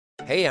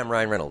Hey, I'm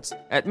Ryan Reynolds.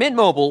 At Mint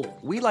Mobile,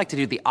 we like to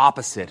do the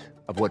opposite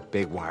of what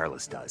Big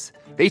Wireless does.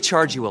 They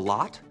charge you a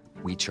lot,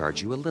 we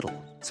charge you a little.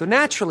 So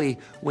naturally,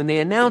 when they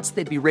announced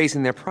they'd be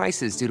raising their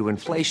prices due to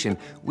inflation,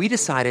 we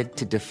decided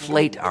to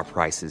deflate our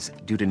prices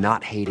due to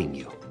not hating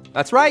you.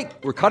 That's right.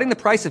 We're cutting the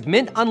price of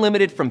Mint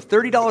Unlimited from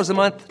 $30 a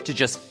month to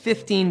just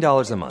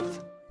 $15 a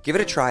month. Give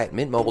it a try at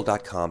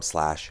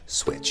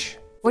mintmobile.com/switch.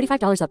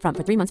 $45 up front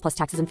for 3 months plus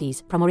taxes and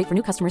fees. Promo rate for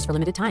new customers for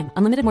limited time.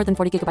 Unlimited more than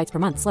 40 gigabytes per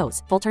month.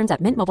 Slows full terms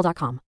at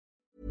mintmobile.com.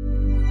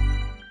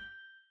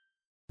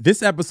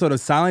 This episode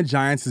of Silent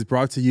Giants is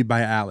brought to you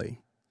by Ally.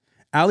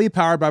 Ally,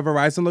 powered by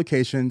Verizon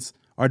locations,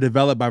 are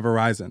developed by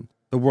Verizon,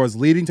 the world's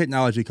leading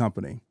technology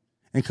company.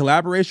 In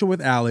collaboration with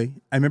Ally,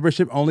 a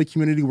membership-only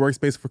community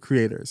workspace for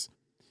creators.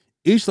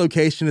 Each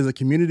location is a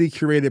community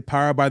curated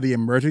powered by the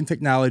emerging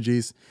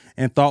technologies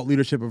and thought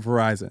leadership of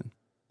Verizon.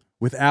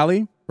 With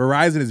Ally,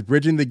 Verizon is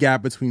bridging the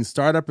gap between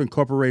startup and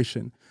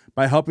corporation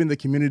by helping the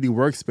community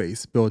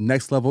workspace build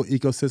next-level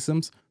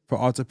ecosystems for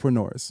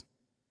entrepreneurs.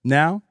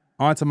 Now,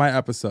 on to my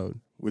episode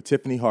with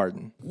Tiffany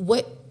Hardin.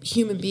 What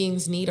human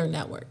beings need are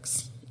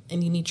networks,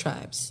 and you need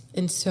tribes.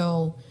 And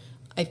so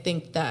I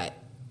think that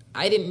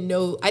I didn't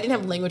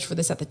have language for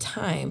this at the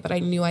time, but I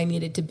knew I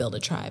needed to build a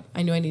tribe.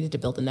 I knew I needed to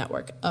build a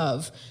network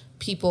of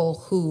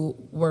people who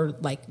were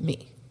like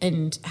me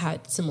and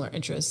had similar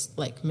interests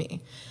like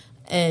me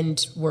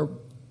and were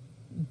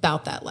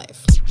about that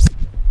life.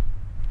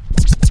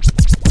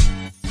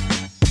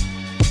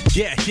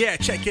 Yeah,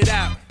 check it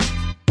out.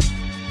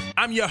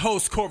 I'm your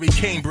host, Corey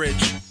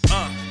Cambridge.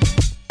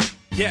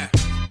 Yeah.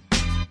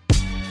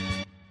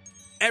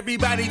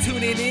 Everybody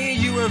tuning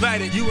in, you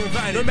invited.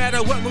 No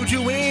matter what mood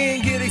you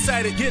in, get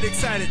excited.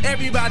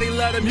 Everybody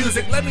love the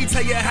music, let me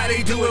tell you how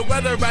they do it.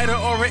 Whether writer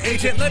or an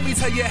agent, let me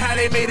tell you how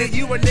they made it.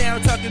 You are now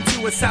talking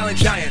to a silent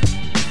giant.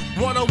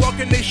 Wanna walk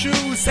in their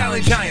shoes,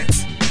 silent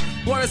giants.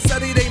 Wanna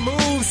study they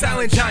moves,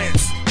 silent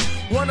giants.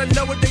 Wanna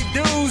know what they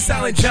do,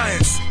 silent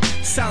giants.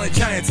 Silent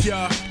giants,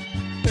 y'all.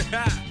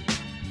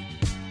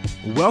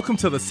 Welcome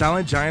to the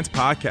Silent Giants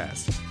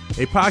Podcast,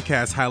 a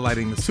podcast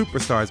highlighting the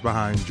superstars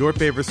behind your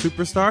favorite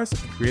superstars in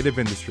creative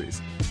industries.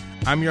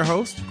 I'm your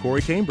host,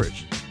 Corey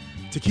Cambridge.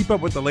 To keep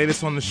up with the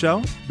latest on the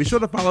show, be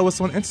sure to follow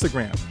us on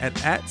Instagram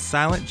at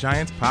Silent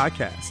Giants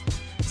Podcast.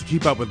 To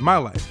keep up with my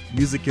life,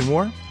 music, and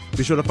more,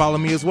 be sure to follow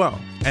me as well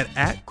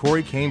at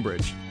Corey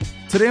Cambridge.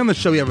 Today on the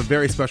show, we have a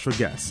very special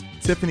guest,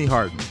 Tiffany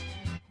Hardin.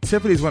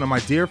 Tiffany is one of my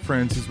dear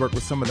friends who's worked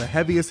with some of the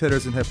heaviest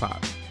hitters in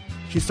hip-hop.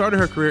 She started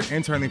her career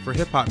interning for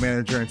hip-hop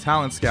manager and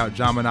talent scout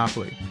John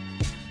Monopoly.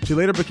 She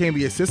later became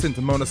the assistant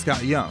to Mona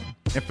Scott Young.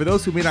 And for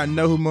those who may not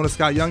know who Mona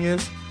Scott Young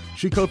is,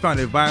 she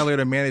co-founded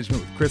Violator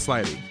Management with Chris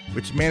Lighty,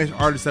 which managed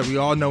artists that we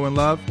all know and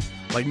love,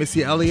 like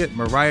Missy Elliott,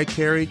 Mariah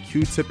Carey,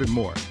 Q-Tip, and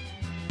more.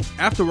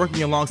 After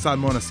working alongside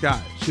Mona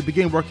Scott, she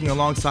began working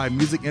alongside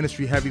music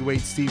industry heavyweight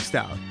Steve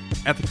Stout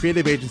at the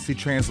creative agency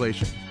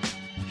Translation.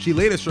 She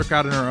later struck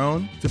out on her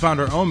own to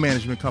found her own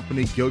management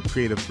company, Guild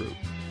Creative Group.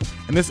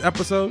 In this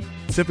episode,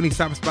 Tiffany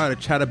stops by to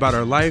chat about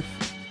her life,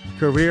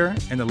 career,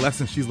 and the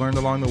lessons she's learned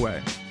along the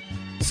way.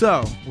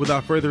 So,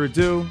 without further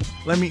ado,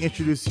 let me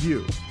introduce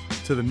you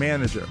to the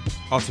manager,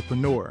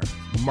 entrepreneur,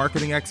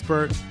 marketing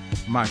expert,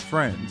 my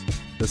friend,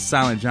 the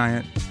silent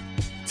giant,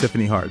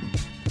 Tiffany Hardin.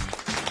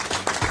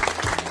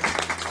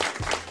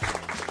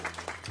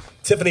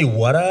 Tiffany,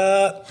 what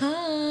up?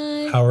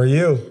 Hi. How are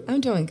you? I'm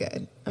doing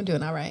good. I'm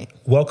doing all right.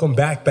 Welcome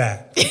back.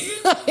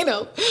 I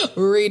know.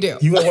 Redo.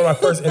 You were one of my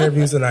first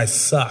interviews and I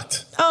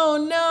sucked.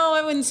 Oh, no,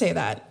 I wouldn't say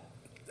that.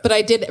 But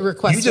I did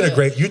request. You did a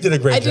great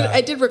job.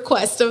 I did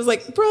request. I was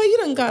like, bro, you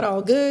done got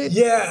all good.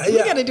 Yeah. We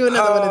got to do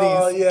another one of these.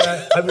 Oh,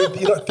 yeah. I mean,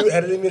 through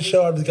editing the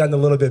show, I've just gotten a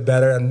little bit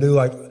better. I knew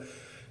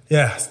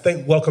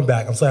welcome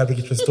back. I'm so happy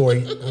to get your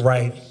story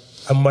right.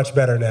 I'm much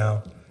better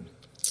now.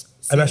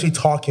 I'm actually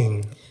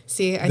talking.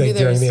 See, I knew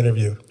during the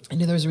interview. I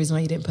knew there was a reason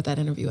why you didn't put that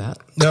interview out.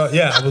 No,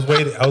 yeah, I was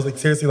waiting. I was like,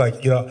 seriously,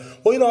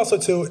 also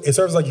too, it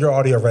serves like your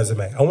audio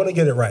resume. I want to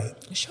get it right.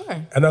 Sure.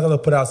 I'm not going to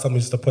put out something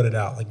just to put it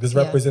out. Like this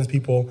represents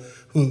people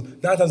who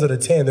 9 times out of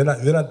 10, they're not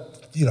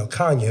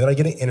Kanye. They're not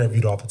getting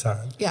interviewed all the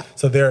time. Yeah.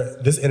 So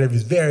this interview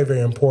is very,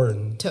 very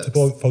important to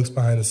folks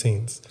behind the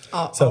scenes.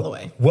 All the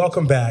way.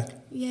 Welcome back.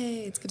 Yay,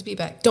 it's good to be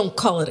back. Don't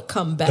call it a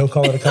comeback.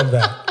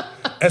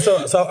 And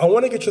so I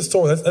want to get your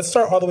story. Let's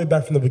start all the way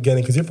back from the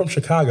beginning because you're from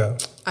Chicago.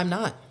 I'm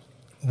not.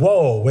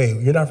 Whoa,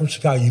 wait, you're not from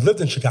Chicago. You lived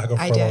in Chicago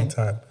for a long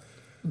time.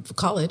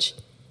 College.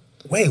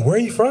 Wait, where are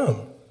you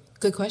from?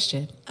 Good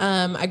question.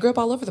 I grew up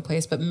all over the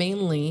place, but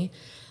mainly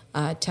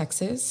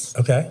Texas.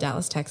 Okay.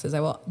 Dallas, Texas.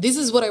 This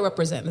is what I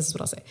represent. This is what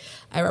I'll say.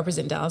 I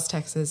represent Dallas,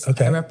 Texas.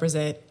 Okay. I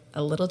represent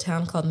a little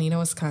town called Neenah,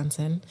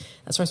 Wisconsin.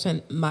 That's where I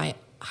spent my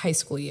high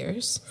school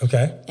years.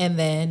 Okay. And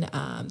then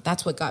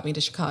that's what got me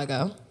to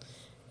Chicago.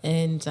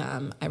 And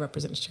I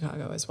represent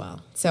Chicago as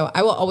well. So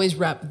I will always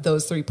rep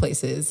those 3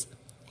 places,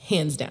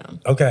 hands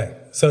down. Okay.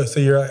 So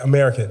you're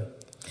American.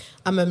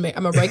 I'm a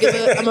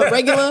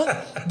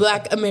regular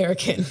Black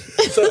American.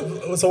 So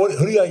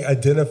who do you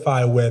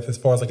identify with as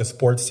far as like a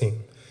sports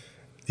team?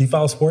 Do you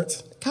follow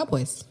sports?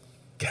 Cowboys.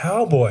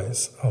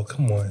 Cowboys. Oh,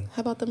 come on.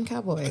 How about them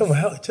Cowboys? Come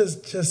on,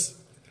 just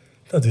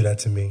don't do that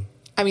to me.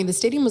 I mean, the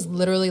stadium was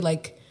literally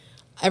like,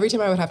 every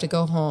time I would have to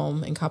go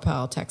home in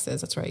Coppell,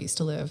 Texas, that's where I used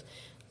to live,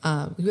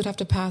 we would have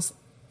to pass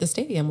the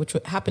stadium, which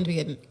happened to be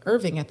in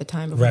Irving at the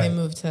time before they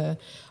moved to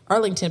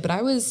Arlington. But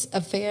I was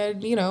a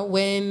fan,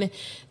 when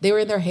they were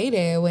in their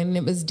heyday, when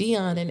it was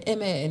Dion and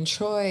Emmett and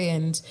Troy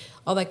and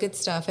all that good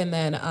stuff. And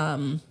then,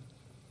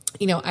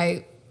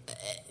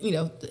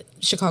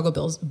 Chicago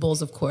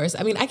Bulls, of course.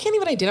 I mean, I can't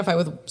even identify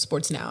with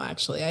sports now,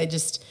 actually.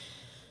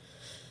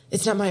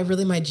 It's not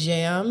really my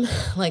jam.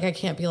 Like, I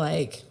can't be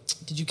like,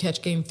 did you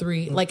catch game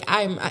 3? Like,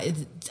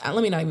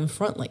 let me not even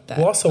front like that.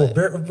 Well, also,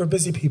 we're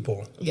busy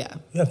people. Yeah.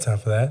 You have time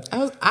for that.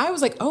 I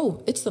was like,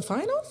 oh, it's the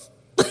finals?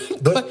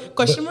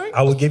 Question mark?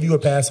 I will give you a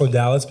pass on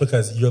Dallas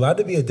because you're allowed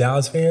to be a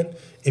Dallas fan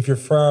if you're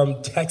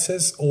from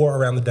Texas or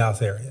around the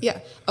Dallas area. Yeah.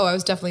 Oh, I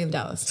was definitely in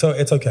Dallas. So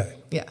it's okay.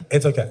 Yeah.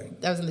 It's okay.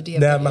 I was in the DFW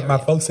Now, my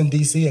folks in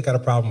D.C., I got a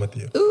problem with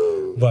you.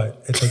 Ooh.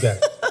 But it's okay.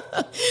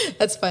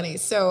 That's funny.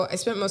 So I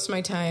spent most of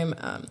my time,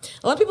 a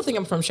lot of people think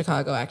I'm from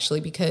Chicago,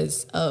 actually,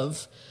 because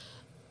of,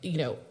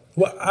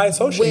 Well, I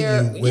associate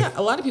you with... Yeah,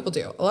 a lot of people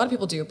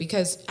do,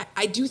 because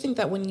I do think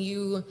that when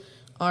you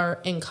are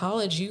in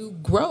college, you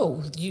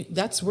grow.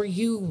 That's where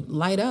you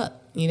light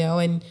up,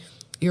 and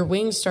your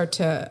wings start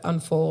to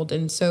unfold.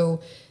 And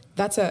so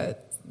that's a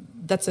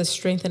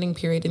strengthening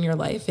period in your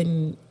life.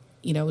 And,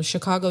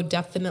 Chicago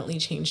definitely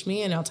changed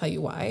me, and I'll tell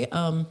you why.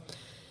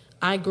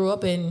 I grew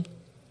up in,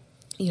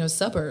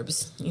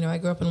 suburbs. I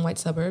grew up in white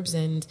suburbs,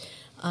 and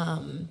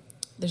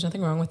there's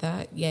nothing wrong with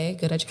that. Yay,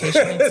 good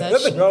education and such.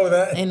 Nothing wrong with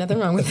that. Ain't nothing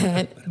wrong with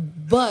that.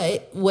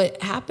 But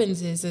what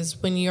happens is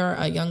when you're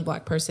a young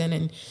Black person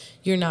and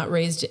you're not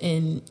raised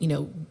in,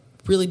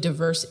 really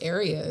diverse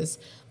areas,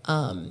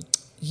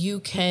 you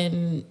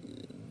can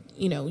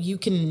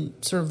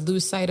sort of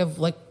lose sight of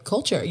like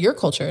your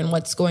culture and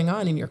what's going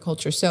on in your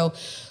culture. So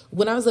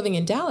when I was living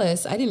in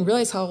Dallas, I didn't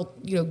realize how,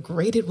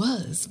 great it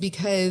was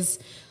because,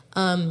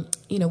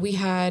 we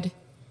had,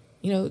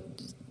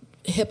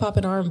 hip hop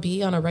and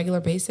R&B on a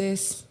regular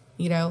basis.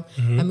 I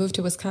moved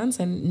to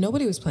Wisconsin.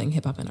 Nobody was playing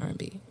hip hop and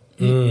R&B.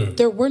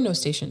 There were no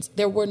stations.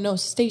 There were no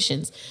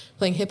stations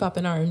playing hip hop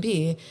and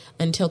R&B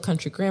until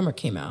Country Grammar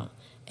came out.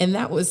 And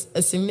that was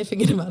a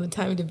significant amount of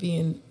time to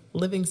be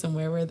living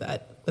somewhere where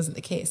that wasn't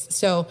the case.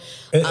 So,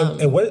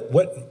 and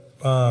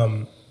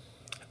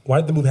why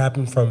did the move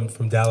happen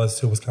from Dallas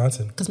to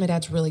Wisconsin? Because my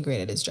dad's really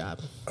great at his job.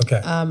 Okay.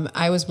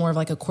 I was more of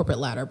like a corporate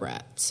ladder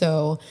brat.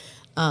 So,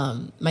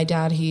 my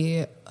dad,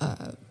 he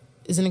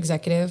is an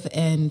executive,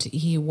 and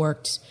he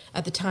worked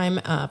at the time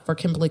for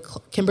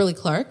Kimberly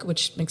Clark,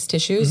 which makes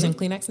tissues and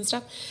Kleenex and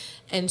stuff.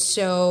 And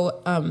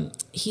so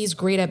he's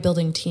great at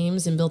building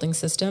teams and building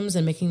systems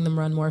and making them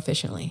run more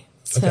efficiently.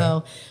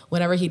 So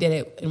whenever he did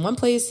it in one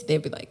place,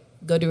 they'd be like,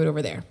 go do it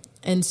over there.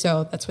 And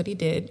so that's what he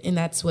did, and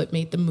that's what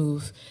made the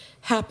move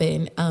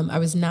happen. I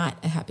was not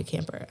a happy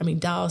camper. I mean,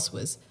 Dallas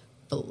was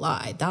the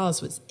lie.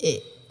 Dallas was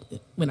it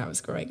when I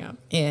was growing up.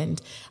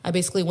 And I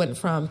basically went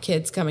from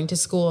kids coming to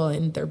school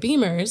in their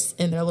Beamers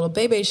and their little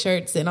Bebe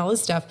shirts and all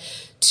this stuff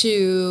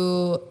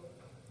to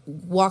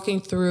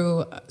walking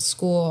through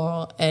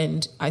school,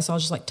 and I saw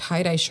just like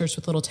tie-dye shirts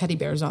with little teddy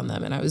bears on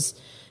them, and I was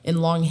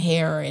in long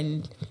hair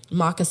and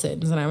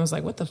moccasins, and I was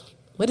like,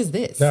 what is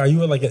this? Now, are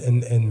you like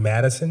in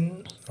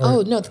Madison?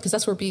 Oh, no, because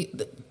that's where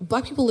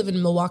Black people live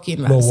in Milwaukee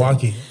and Madison.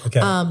 Milwaukee, okay.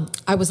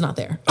 I was not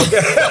there. Okay.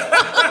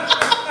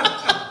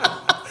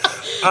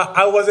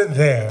 I wasn't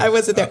there. I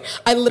wasn't there.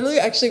 I literally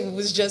actually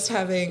was just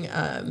having,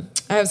 I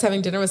was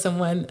having dinner with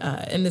someone,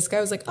 and this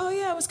guy was like, oh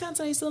yeah,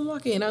 Wisconsin, I used to live in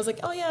Milwaukee. And I was like,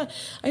 oh yeah,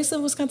 I used to live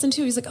in Wisconsin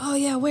too. He's like, oh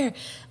yeah, where?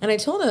 And I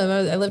told him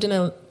I lived in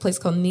a place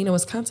called Neenah,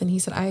 Wisconsin. He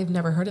said, I've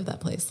never heard of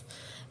that place.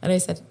 And I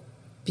said,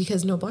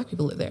 because no Black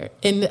people live there.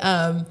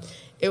 And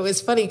it was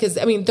funny because,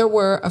 I mean, there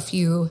were a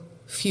few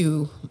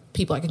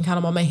people, I can count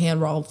them on my hand.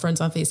 We're all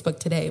friends on Facebook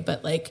today,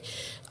 but like,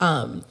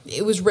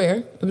 it was rare.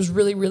 It was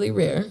really, really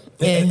rare.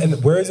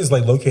 And where is this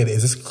like located?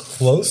 Is this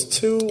close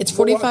to? It's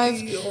 45.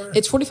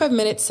 It's 45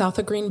 minutes south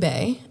of Green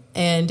Bay,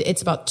 and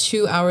it's about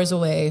 2 hours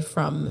away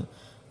from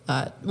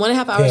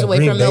 1.5 hours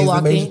away from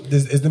Milwaukee.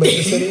 Is the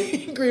major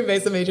city? Green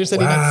Bay's the major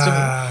city next to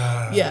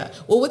me. Yeah.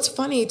 Well, what's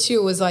funny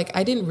too was like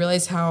I didn't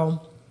realize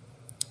how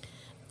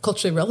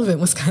culturally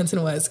relevant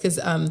Wisconsin was because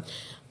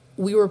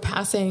we were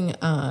passing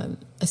a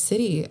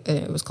city.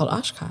 It was called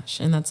Oshkosh,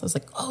 and I was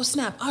like, "Oh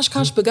snap,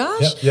 Oshkosh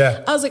Bagosh!"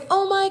 Yeah. I was like,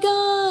 "Oh my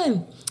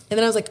god!" And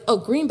then I was like, "Oh,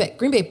 Green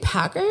Bay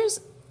Packers!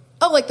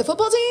 Oh, like the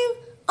football team!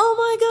 Oh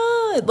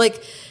my god!"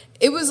 Like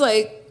it was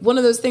like one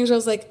of those things where I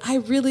was like, I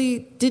really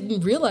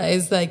didn't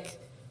realize like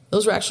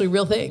those were actually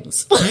real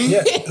things.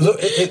 Yeah, look,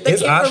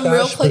 is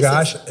Oshkosh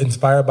Bagosh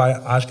inspired by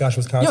Oshkosh,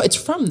 Wisconsin? No, it's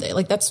from there.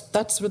 Like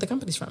that's where the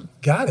company's from.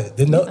 Got it. I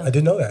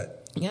didn't know that.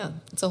 Yeah,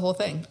 it's a whole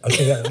thing.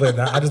 Okay,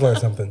 I just learned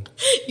something.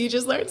 You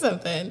just learned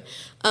something.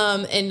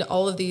 And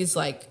all of these,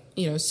 like,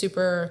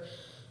 super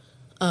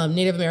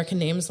Native American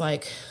names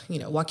like,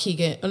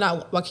 Waukegan,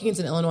 not Waukegan's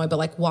in Illinois, but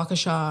like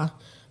Waukesha,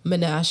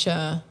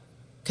 Menasha,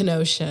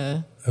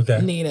 Kenosha,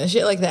 Nina,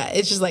 shit like that.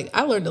 It's just like,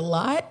 I learned a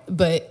lot,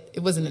 but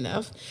it wasn't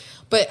enough.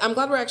 But I'm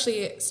glad we're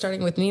actually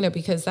starting with Nina,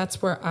 because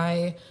that's where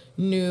I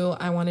knew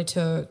I wanted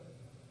to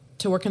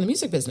work in the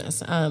music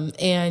business.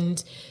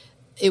 And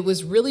it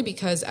was really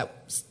because,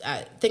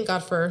 thank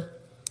God for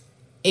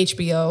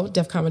HBO,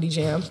 Def Comedy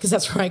Jam, because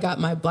that's where I got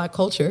my Black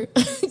culture,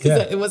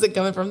 because it wasn't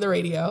coming from the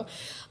radio.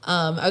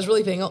 I was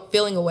really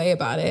feeling a way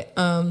about it.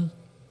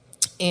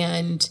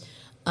 And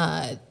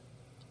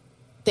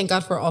thank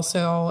God for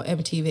also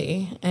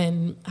MTV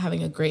and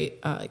having a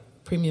great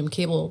premium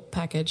cable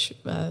package.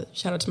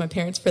 Shout out to my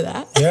parents for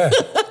that. Yeah.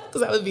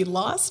 Because I would be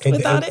lost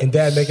without it. And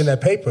Dad making that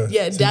paper.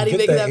 Yeah, so Daddy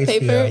making that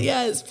paper.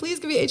 Yes, please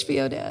give me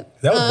HBO, Dad.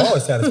 That was baller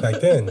status back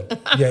then.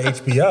 Yeah,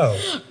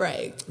 HBO.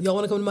 Right. Y'all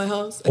want to come to my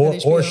house? Or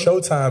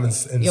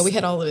Showtime. And yeah, we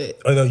had all of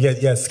it. Oh, no, yeah,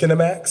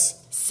 Skinamax.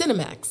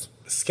 Skinamax.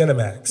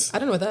 I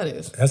don't know what that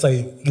is. That's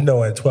like,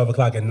 at 12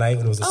 o'clock at night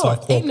when it was a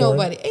softcore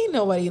porn. Ain't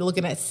nobody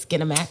looking at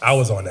Skinamax. I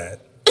was on that.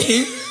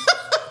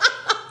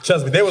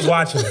 Trust me, they was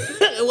watching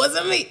it. It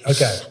wasn't me.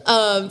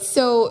 Okay.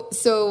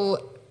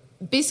 So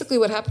basically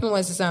what happened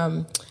was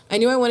I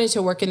knew I wanted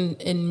to work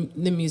in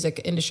the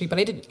music industry, but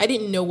I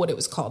didn't know what it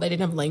was called. I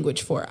didn't have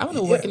language for it. I want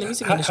to work in the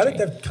music industry. How did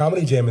Def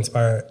Comedy Jam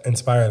inspire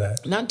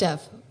that? Not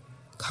Def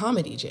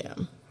Comedy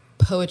Jam,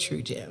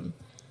 Poetry Jam.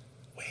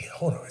 Wait,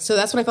 hold on. So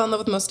that's when I fell in love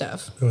with Mos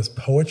Def. It was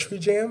Poetry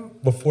Jam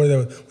before there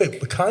was. Wait,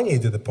 but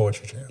Kanye did the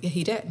Poetry Jam. Yeah,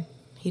 he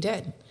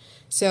did.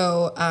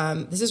 So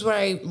this is where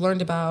I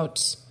learned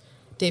about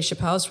Dave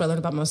Chappelle. This is where I learned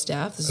about Mos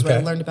Def. This is where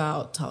I learned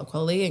about Talib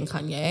Kweli and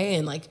Kanye.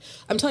 And like,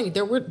 I'm telling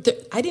you,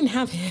 I didn't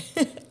have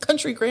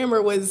Country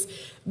Grammar was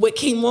what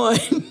came on.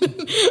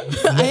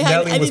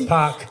 Nelly was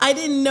Pac. I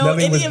didn't know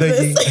Nelly any was of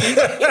Biggie. this.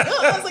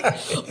 I was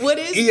like, what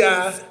is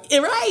this?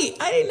 Right.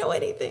 I didn't know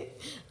anything.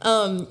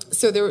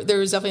 So there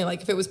was definitely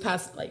like, if it was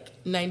past like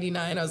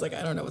 99, I was like,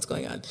 I don't know what's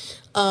going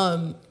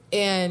on.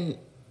 And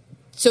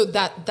so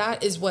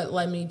that is what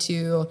led me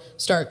to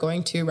start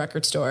going to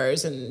record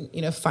stores and,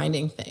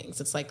 finding things.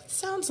 It's like,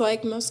 sounds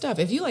like Mos Def.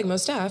 If you like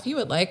Mos Def, you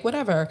would like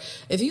whatever.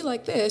 If you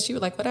like this, you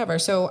would like whatever.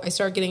 So I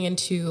started getting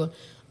into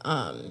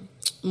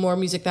more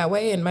music that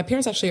way. And my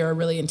parents actually are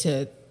really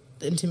into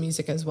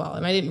music as well.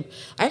 And I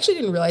actually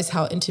didn't realize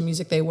how into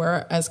music they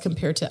were as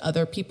compared to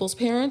other people's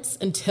parents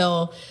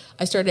until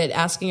I started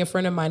asking a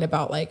friend of mine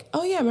about like,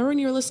 oh yeah, remember when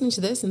you were listening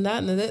to this and that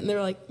and that? And they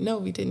were like, no,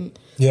 we didn't.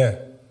 Yeah.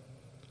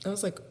 I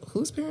was like,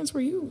 whose parents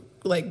were you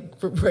like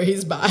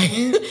raised by?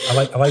 I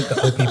like the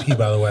OPP,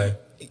 by the way.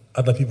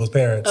 Other people's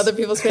parents.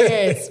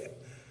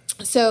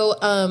 So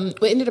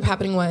what ended up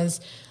happening was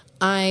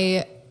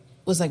I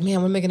was like,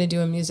 man, what am I going to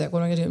do in music? What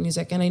am I going to do in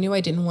music? And I knew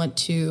I didn't want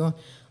to,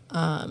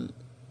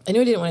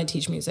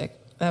 teach music.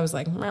 I was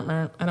like, I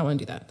don't want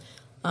to do that.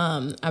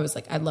 I was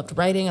like, I loved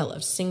writing. I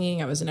loved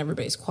singing. I was in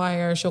everybody's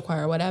choir, show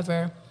choir,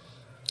 whatever.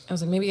 I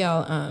was like, maybe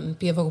I'll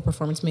be a vocal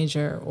performance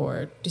major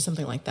or do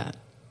something like that.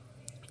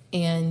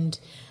 And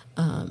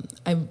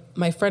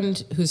my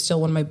friend, who's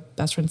still one of my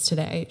best friends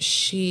today,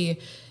 she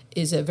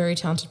is a very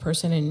talented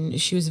person,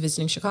 and she was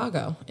visiting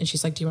Chicago. And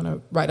she's like, do you want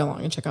to ride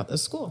along and check out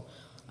this school?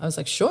 I was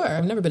like, sure.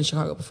 I've never been to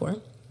Chicago before.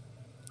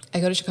 I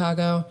go to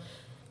Chicago.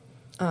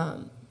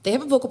 They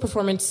have a vocal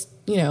performance,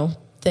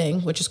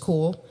 thing, which is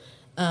cool.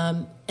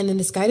 And then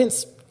this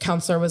guidance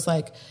counselor was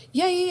like,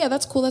 yeah,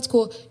 that's cool.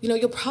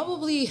 You'll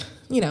probably,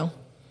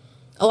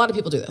 a lot of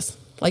people do this.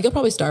 Like, you'll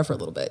probably starve for a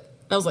little bit.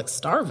 And I was like,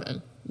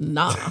 starving?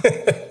 Nah.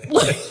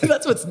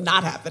 That's what's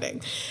not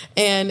happening.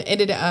 And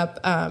ended up,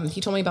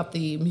 he told me about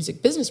the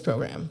music business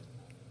program.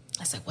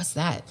 I said, what's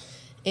that?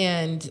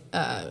 And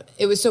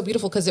it was so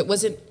beautiful because it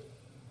wasn't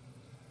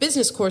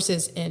business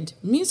courses and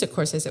music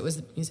courses. It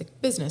was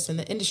music business and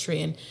the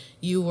industry. And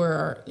you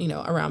were,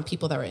 around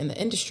people that were in the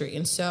industry.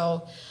 And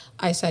so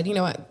I said, you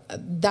know what,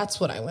 that's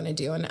what I want to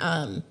do. And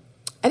I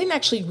didn't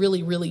actually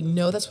really, really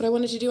know that's what I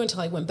wanted to do until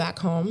I went back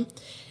home.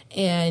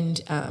 And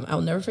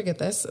I'll never forget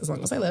this as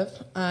long as I live.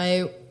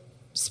 I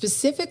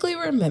specifically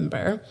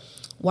remember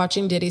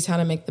watching Diddy's How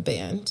to Make the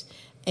Band,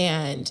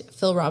 and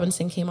Phil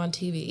Robinson came on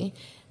TV,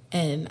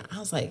 and I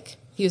was like,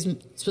 he was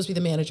supposed to be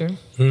the manager,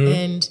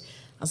 and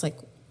I was like,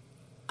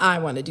 I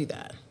want to do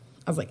that.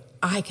 I was like,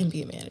 I can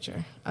be a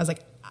manager. I was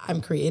like,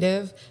 I'm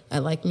creative. I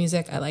like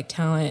music. I like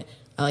talent.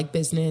 I like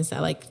business. I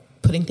like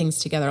putting things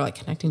together. I like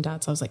connecting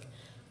dots. I was like,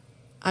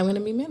 I'm going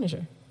to be a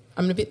manager.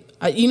 I'm going to be,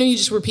 you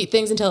just repeat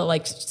things until it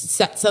like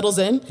settles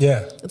in.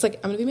 Yeah. It's like,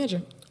 I'm going to be a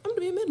manager. I'm going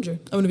to be a manager.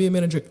 I'm going to be a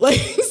manager. Like,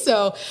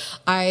 so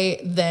I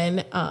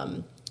then,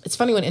 it's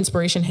funny when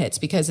inspiration hits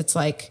because it's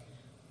like,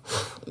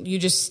 you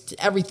just,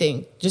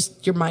 everything,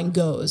 just your mind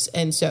goes.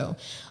 And so,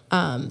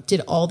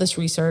 did all this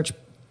research,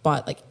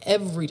 bought like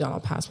every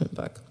Donald Passman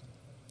book.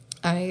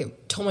 I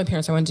told my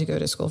parents I wanted to go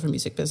to school for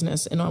music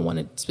business, and I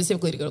wanted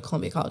specifically to go to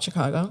Columbia College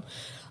Chicago.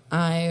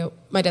 My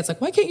dad's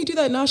like, why can't you do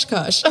that in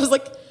Oshkosh? I was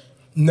like,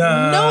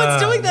 no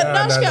one's doing that in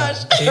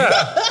Oshkosh.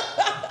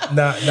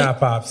 Nah,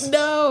 Pops.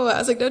 No. I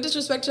was like, no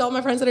disrespect to all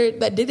my friends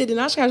that did it in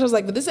Oshkosh. I was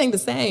like, but this ain't the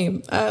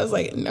same. I was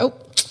like,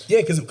 nope.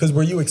 Yeah, because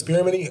were you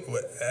experimenting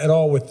at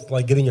all with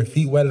like getting your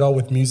feet wet at all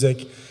with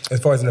music, as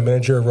far as in a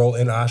manager role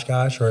in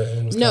Oshkosh or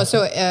in Wisconsin? No,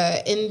 so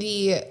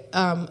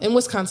in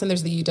Wisconsin,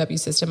 there's the UW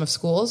system of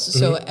schools. Mm-hmm.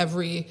 So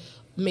every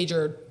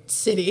major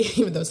city,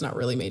 even though it's not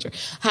really major,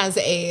 has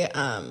a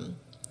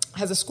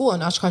school.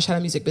 And Oshkosh had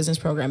a music business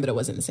program, but it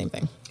wasn't the same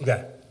thing.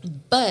 Okay.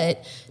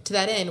 But to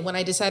that end, when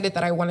I decided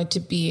that I wanted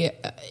to be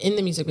in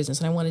the music business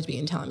and I wanted to be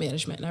in talent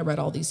management, and I read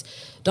all these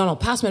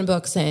Donald Passman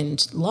books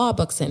and law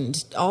books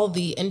and all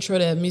the intro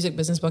to music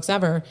business books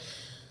ever,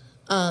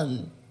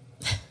 I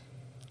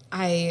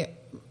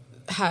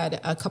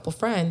had a couple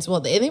friends. Well,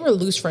 they were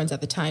loose friends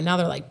at the time. Now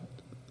they're like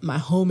my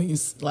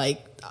homies,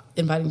 like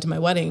inviting to my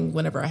wedding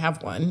whenever I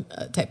have one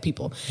type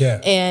people.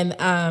 Yeah. And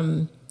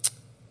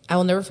I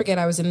will never forget,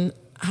 I was in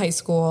high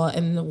school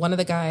and one of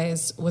the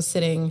guys was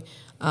sitting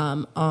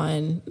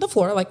on the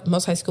floor, like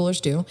most high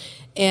schoolers do.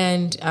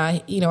 And,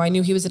 I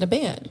knew he was in a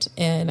band.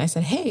 And I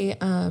said, hey,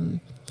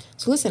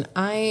 so listen,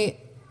 I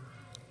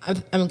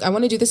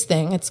want to do this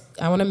thing.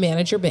 I want to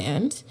manage your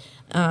band.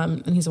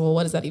 And he said, well,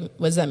 what does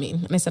that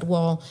mean? And I said,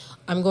 well,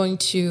 I'm going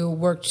to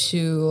work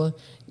to,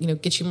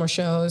 get you more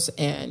shows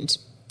and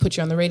put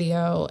you on the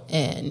radio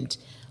and,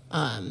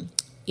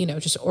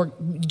 just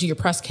do your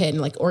press kit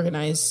and like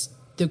organize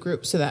the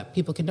group so that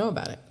people can know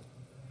about it.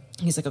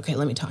 He's like, okay,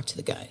 let me talk to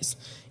the guys.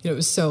 It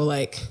was so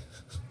like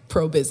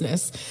pro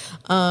business.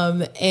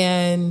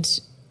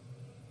 And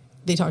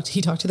he talked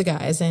to the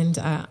guys, and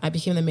I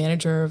became the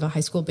manager of a high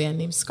school band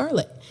named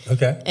Scarlet.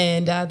 Okay.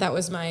 And that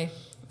was I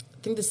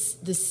think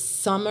this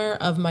summer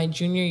of my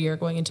junior year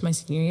going into my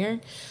senior year.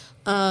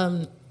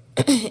 And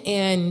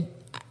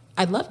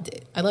I loved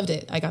it.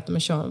 I got them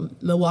a show in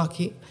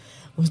Milwaukee,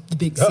 the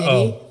big city.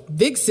 Uh-oh.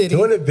 Big city.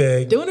 Doing it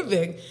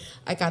big.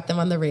 I got them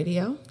on the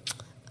radio,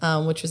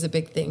 which was a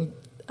big thing.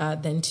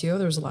 Then too,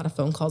 there was a lot of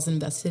phone calls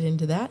invested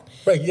into that.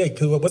 Right, yeah.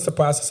 Because what's the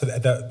process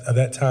of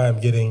that time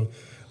getting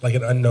like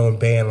an unknown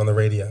band on the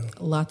radio?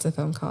 Lots of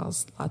phone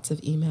calls, lots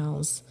of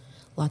emails,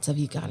 lots of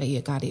you got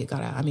it.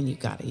 I mean, you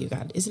got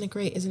it. Isn't it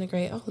great?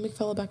 Oh, let me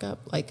follow back up.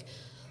 Like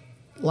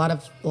a lot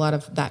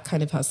of that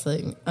kind of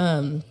hustling.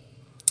 And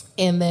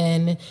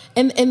then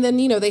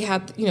they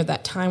had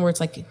that time where it's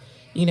like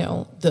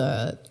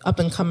the up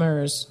and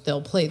comers,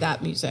 they'll play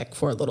that music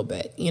for a little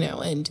bit,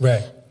 and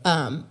right.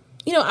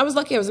 I was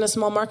lucky. I was in a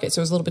small market,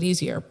 so it was a little bit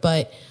easier.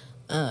 But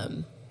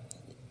on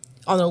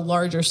a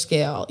larger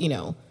scale,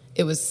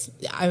 it was.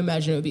 I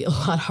imagine it would be a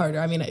lot harder.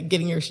 I mean,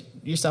 getting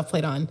yourself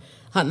played on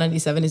Hot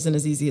 97 isn't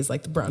as easy as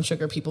like the Brown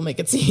Sugar people make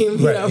it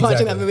seem.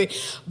 Watching that movie.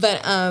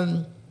 But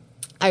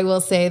I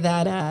will say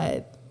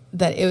that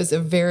it was a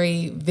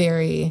very,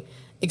 very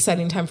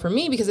exciting time for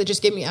me because it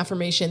just gave me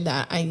affirmation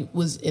that I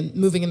was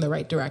moving in the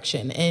right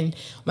direction. And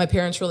my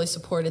parents really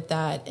supported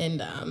that.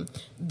 And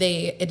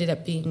they ended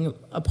up being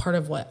a part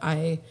of what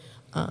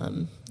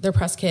their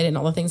press kit and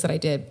all the things that I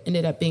did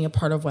ended up being a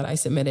part of what I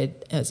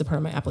submitted as a part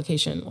of my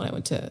application when I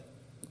went to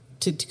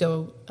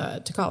go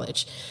to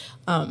college.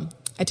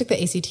 I took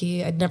the ACT.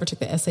 I'd never took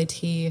the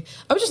SAT. I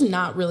was just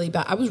not really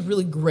bad. I was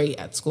really great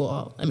at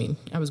school. I mean,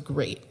 I was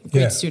great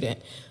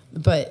student.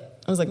 But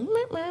I was like,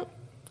 meh.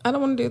 I don't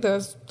want to do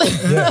this.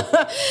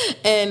 Yeah.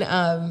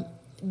 And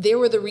they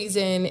were the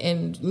reason,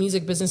 and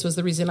music business was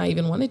the reason I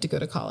even wanted to go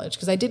to college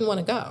because I didn't want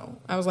to go.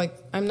 I was like,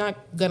 I'm not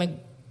going to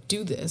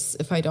do this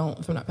if I'm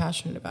not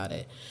passionate about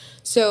it.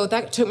 So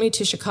that took me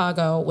to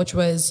Chicago, which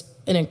was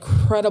an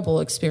incredible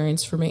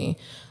experience for me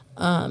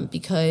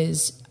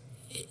because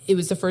it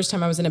was the first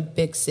time I was in a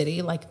big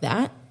city like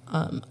that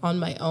on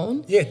my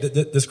own. Yeah,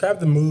 describe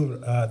the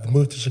move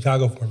to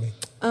Chicago for me.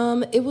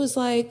 It was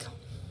like...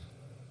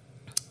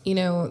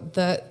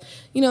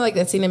 like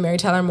that scene in Mary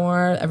Tyler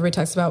Moore, everybody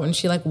talks about when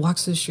she like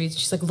walks through the streets,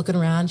 she's like looking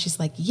around, she's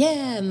like,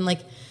 yeah, and like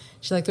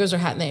she like throws her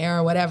hat in the air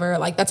or whatever.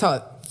 Like that's how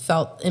it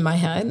felt in my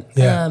head.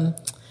 Yeah.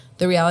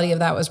 The reality of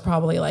that was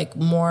probably like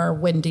more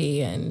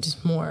windy and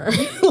more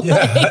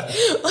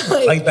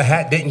like the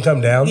hat didn't come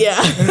down. Yeah.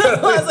 I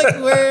was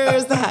like,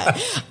 where's the hat?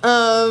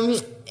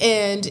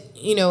 And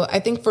I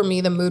think for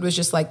me the mood was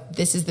just like,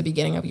 this is the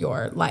beginning of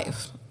your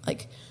life.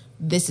 Like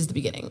this is the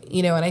beginning,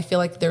 and I feel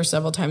like there are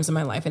several times in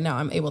my life, and now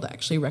I'm able to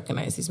actually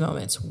recognize these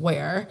moments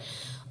where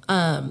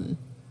God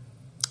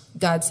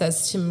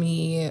says to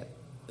me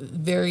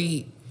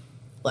very,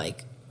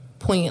 like,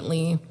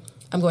 poignantly,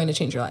 I'm going to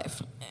change your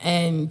life.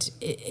 And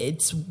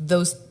it's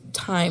those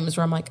times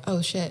where I'm like,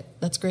 oh, shit,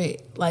 that's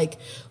great. Like,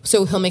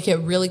 so he'll make it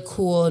really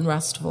cool and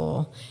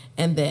restful,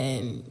 and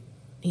then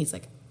he's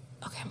like,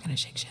 okay, I'm going to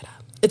shake shit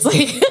up. It's like,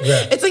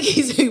 It's like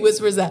he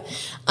whispers that.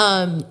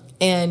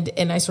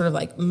 And I sort of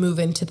like move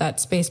into that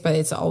space, but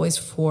it's always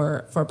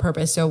for a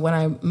purpose. So when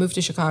I moved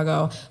to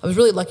Chicago, I was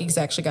really lucky because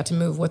I actually got to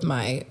move with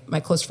my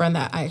close friend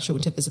that I actually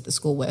went to visit the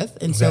school with.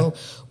 And so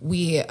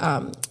we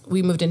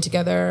moved in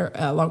together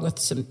along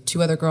with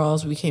two other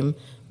girls. We became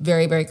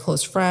very, very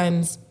close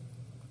friends.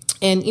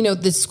 And,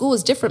 the school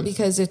is different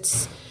because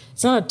it's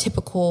not a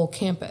typical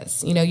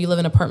campus. You live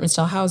in apartment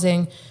style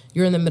housing.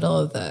 You're in the middle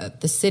of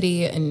the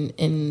city and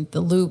in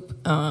the Loop,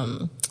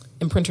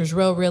 in Printers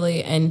Row,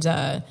 really.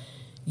 And,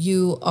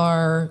 you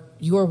are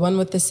one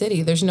with the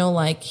city. There's no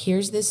like,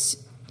 here's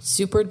this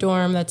super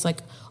dorm that's like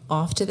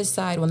off to the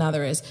side. Well, now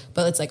there is,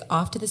 but it's like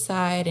off to the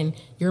side and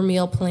your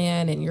meal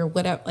plan and your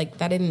whatever, like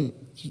that didn't,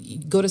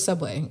 go to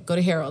Subway, go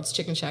to Harold's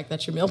Chicken Shack.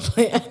 That's your meal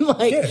plan.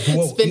 Like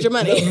spend your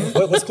money.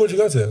 What school did you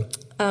go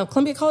to?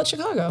 Columbia College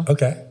Chicago.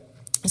 Okay.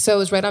 So it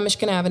was right on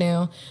Michigan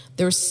Avenue.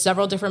 There were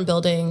several different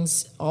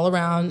buildings all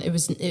around.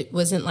 It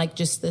wasn't like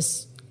just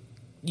this,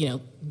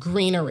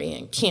 greenery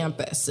and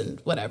campus and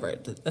whatever.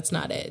 That's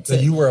not it. So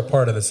you were a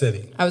part of the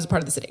city. I was a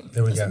part of the city.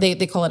 There we go.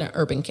 They call it an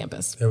urban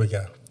campus. There we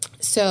go.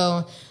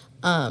 So,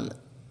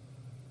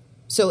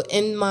 so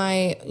in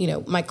my,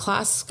 my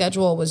class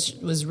schedule was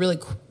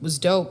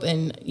dope.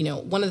 And,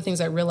 one of the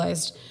things I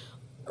realized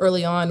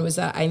early on was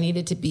that I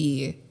needed to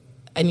be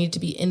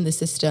in the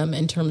system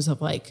in terms of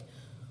like,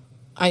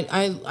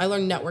 I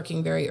learned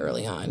networking very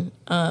early on.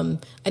 I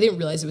didn't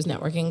realize it was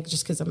networking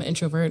just because I'm an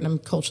introvert and I'm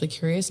culturally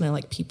curious and I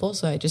like people.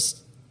 So I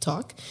just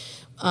talk,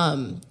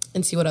 and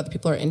see what other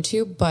people are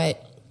into.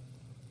 But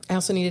I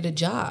also needed a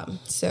job.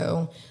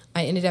 So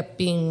I ended up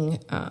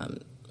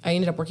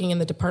working in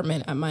the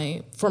department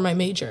for my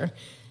major.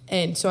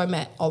 And so I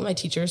met all my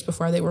teachers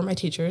before they were my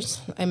teachers.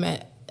 I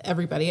met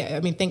everybody. I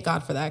mean, thank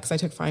God for that, because I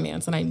took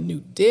finance and I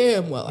knew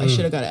damn well I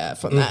should have got an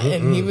F on that.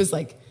 And he was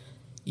like,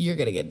 you're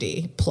going to get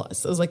D+. I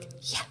was like,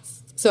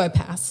 yes. So I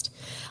passed,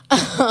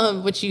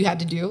 which you had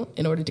to do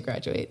in order to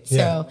graduate.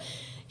 Yeah. So,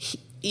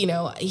 he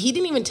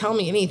didn't even tell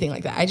me anything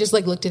like that. I just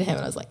like looked at him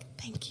and I was like,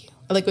 thank you.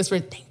 I like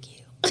whispered, thank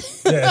you.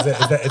 Yeah,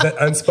 is that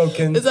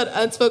unspoken? Is that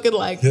unspoken,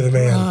 like, you're the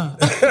man?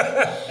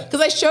 Because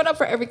I showed up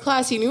for every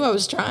class. He knew I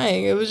was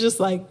trying. It was just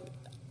like,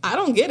 I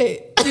don't get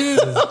it.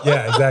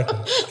 Yeah, exactly.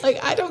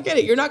 Like, I don't get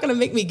it. You're not going to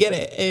make me get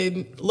it.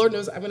 And Lord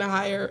knows I'm going to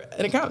hire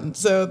an accountant.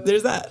 So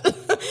there's that.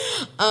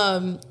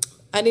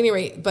 At any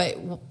rate, but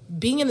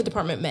being in the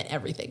department meant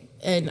everything.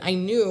 And I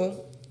knew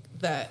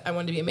that I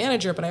wanted to be a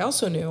manager, but I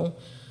also knew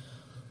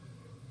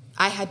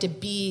I had to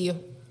be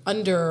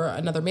under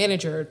another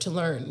manager to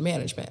learn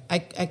management.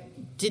 I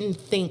didn't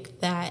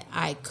think that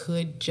I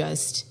could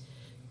just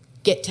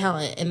get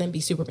talent and then be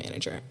super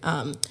manager.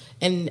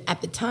 And at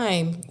the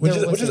time, which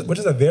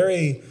is a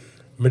very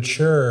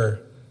mature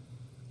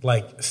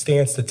like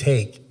stance to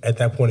take at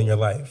that point in your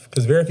life,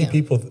 because very few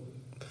people.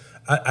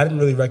 I didn't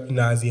really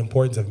recognize the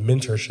importance of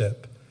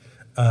mentorship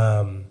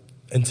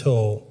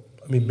until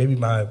maybe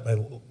my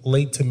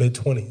late to mid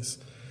 20s.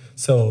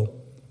 So,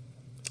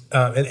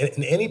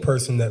 and any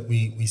person that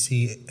we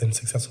see in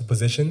successful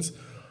positions.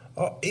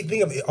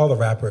 Think of all the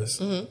rappers.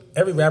 Mm-hmm.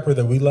 Every rapper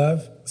that we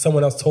love,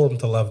 someone else told them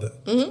to love them.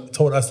 Mm-hmm.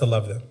 Told us to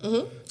love them.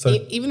 Mm-hmm. So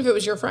even if it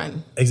was your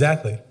friend.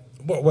 Exactly.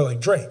 Well, like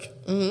Drake.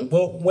 Mm-hmm.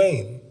 Well,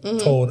 Wayne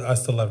told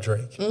us to love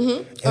Drake.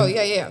 Mm-hmm. And,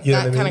 yeah.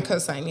 That kind of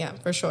cosign, yeah,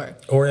 for sure.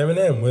 Or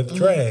Eminem with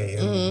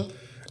Dre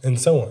and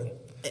so on.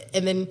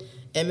 And then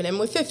Eminem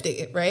with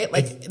 50, right?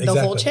 Like the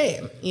whole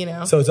chain,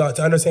 So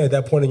to understand at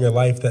that point in your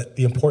life that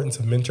the importance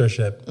of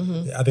mentorship,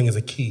 I think is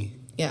a key.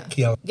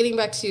 Yeah. Getting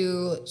back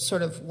to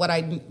sort of what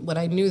I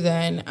knew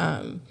then,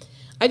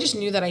 I just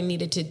knew that I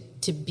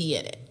needed to be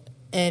in it.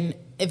 And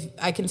if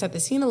I can set the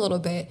scene a little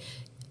bit,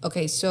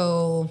 okay,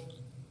 so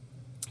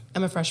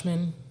I'm a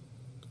freshman.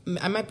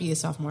 I might be a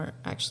sophomore,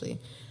 actually.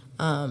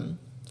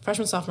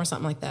 Freshman, sophomore,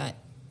 something like that.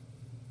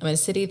 I'm in a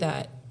city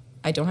that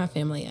I don't have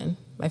family in.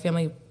 My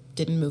family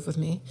didn't move with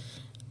me.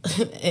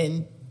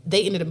 And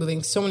they ended up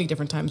moving so many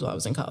different times while I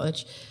was in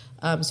college.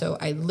 So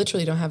I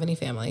literally don't have any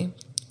family.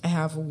 I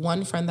have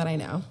one friend that I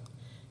know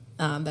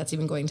that's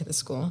even going to the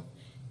school.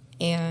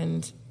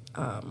 And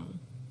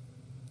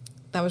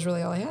that was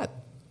really all I had.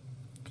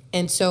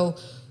 And so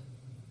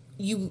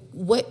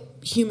what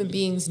human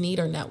beings need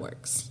are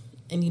networks,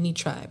 and you need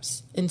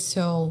tribes. And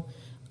so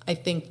I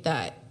think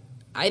that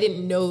I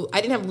didn't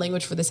have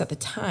language for this at the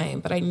time,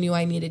 but I knew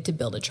I needed to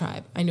build a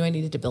tribe. I knew I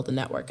needed to build a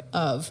network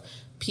of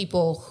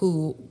people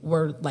who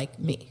were like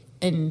me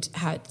and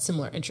had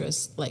similar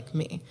interests like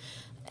me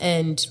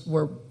and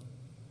were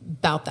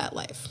about that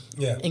life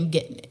and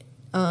getting it.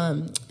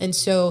 And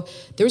so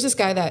there was this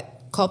guy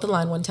that called the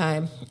line one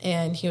time,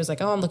 and he was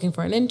like, I'm looking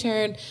for an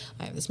intern.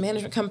 I have this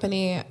management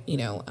company.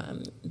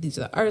 These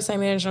are the artists I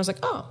manage. And I was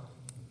like,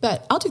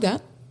 bet, I'll do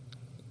that.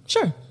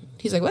 Sure.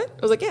 He's like, what?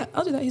 I was like, yeah,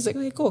 I'll do that. He's like,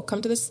 okay, cool.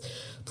 Come to this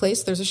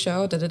place. There's a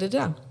show.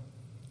 Da-da-da-da.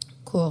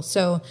 Cool.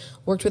 So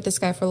worked with this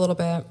guy for a little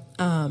bit.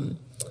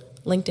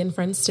 LinkedIn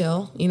friends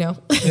still, Yeah.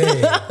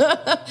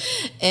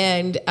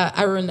 And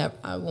I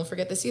won't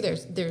forget this either.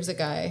 There's a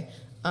guy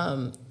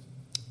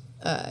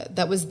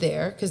that was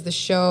there because the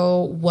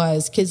show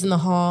was Kids in the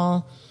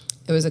Hall.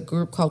 It was a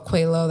group called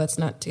Quelo that's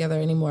not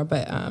together anymore,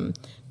 but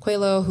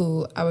Quelo,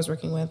 who I was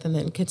working with, and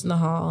then Kids in the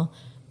Hall,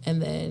 and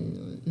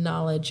then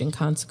Knowledge and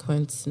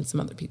Consequence and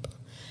some other people.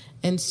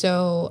 And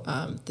so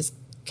this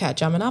cat,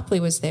 John Monopoly,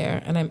 was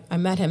there, and I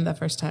met him that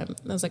first time.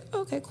 And I was like,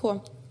 okay,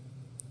 cool.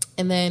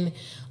 And then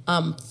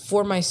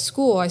for my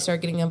school, I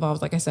started getting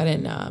involved, like I said,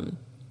 in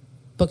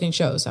booking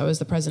shows. I was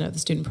the president of the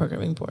Student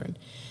Programming Board.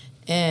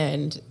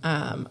 And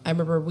I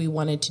remember we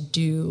wanted to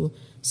do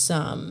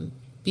some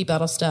beat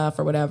battle stuff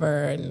or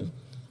whatever, and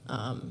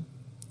I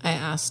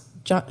asked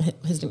John,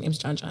 his nickname's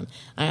John.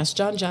 I asked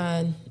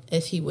John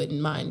if he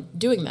wouldn't mind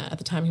doing that. At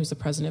the time, he was the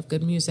president of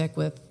Good Music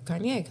with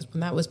Kanye, because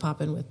when that was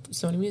popping with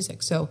Sony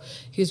Music. So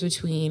he was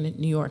between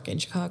New York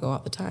and Chicago all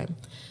the time.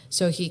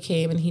 So he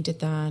came and he did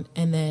that.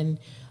 And then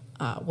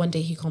one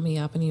day he called me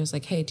up and he was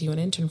like, hey, do you want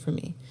to intern for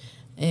me?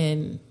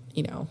 And,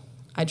 you know,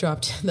 I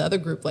dropped the other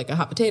group like a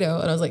hot potato.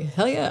 And I was like,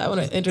 hell yeah, I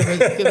want to intern for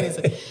Good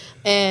Music.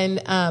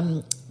 And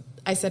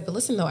I said, but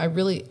listen, though, I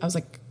really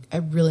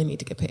need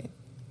to get paid.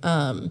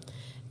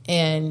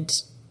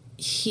 And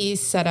he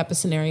set up a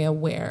scenario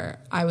where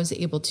I was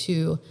able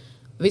to,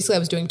 basically I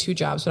was doing 2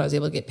 jobs, but I was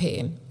able to get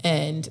paid.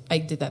 And I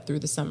did that through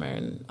the summer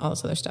and all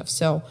this other stuff.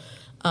 So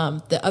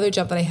the other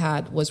job that I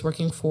had was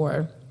working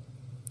for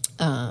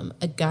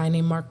a guy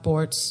named Mark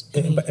Bortz.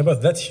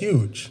 But that's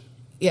huge.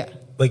 Yeah.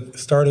 Like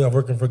starting off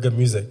working for Good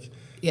Music.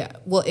 Yeah.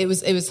 Well, it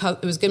was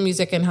Good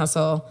Music and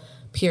Hustle,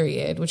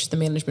 period, which is the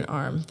management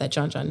arm that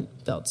John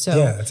built. So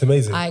yeah, it's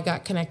amazing. I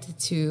got connected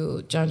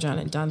to John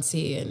and Don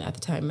C, and at the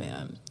time,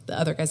 the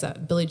other guys,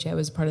 that Billy J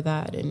was a part of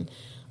that, and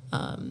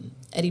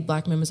Eddie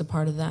Blackman was a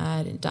part of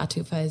that, and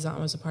Datu Faizan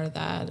was a part of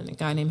that, and a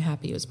guy named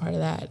Happy was part of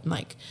that. And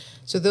like,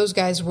 so those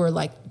guys were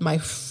like my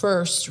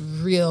first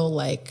real,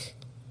 like,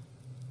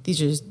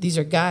 these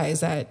are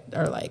guys that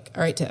are like,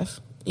 all right, Tiff,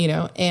 you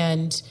know,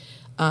 and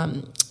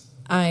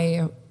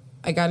I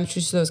got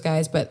introduced to those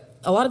guys, but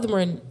a lot of them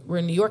were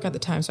in New York at the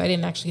time, so I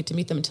didn't actually get to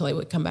meet them until I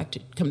would come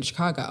to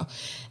Chicago.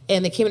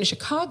 And they came into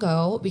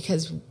Chicago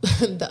because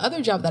the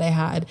other job that I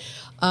had,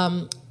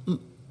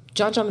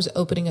 John was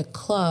opening a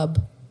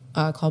club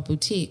called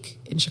Boutique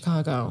in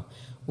Chicago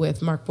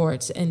with Mark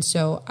Bortz. And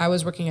so I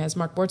was working as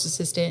Mark Bortz's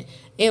assistant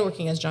and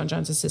working as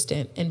John's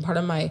assistant. And part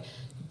of my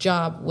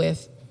job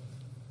with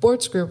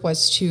Bortz Group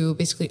was to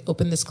basically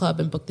open this club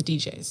and book the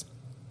DJs.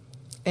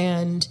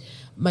 And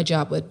my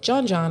job with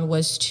John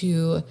was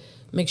to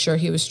make sure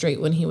he was straight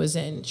when he was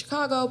in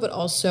Chicago, but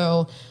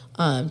also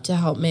to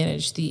help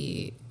manage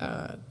the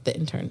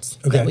interns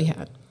that we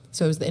had.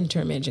 So it was the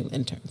intern managing the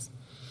interns.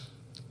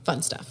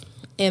 Fun stuff.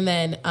 And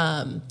then,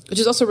 which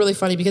is also really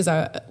funny because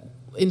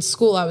in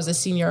school I was a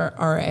senior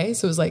RA,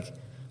 so it was like,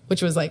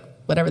 which was like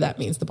whatever that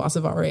means, the boss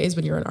of RAs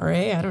when you're an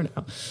RA, I don't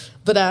know.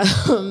 But at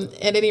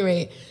any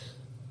rate,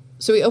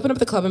 so we opened up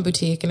the club and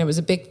Boutique, and it was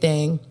a big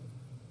thing.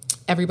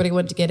 Everybody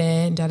wanted to get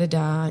in,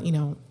 you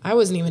know, I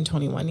wasn't even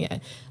 21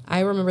 yet.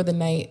 I remember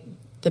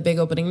the big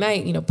opening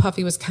night, you know,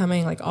 Puffy was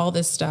coming, like all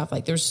this stuff,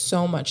 like there's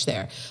so much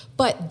there.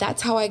 But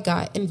that's how I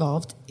got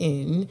involved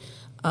in,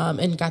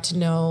 and got to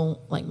know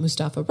like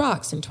Mustafa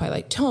Rocks and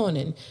Twilight Tone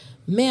and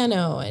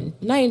Mano and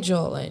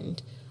Nigel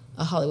and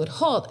Hollywood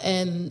Holt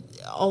and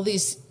all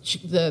these,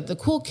 the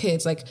cool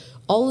kids, like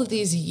all of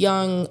these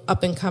young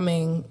up and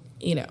coming,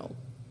 you know,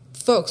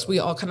 folks, we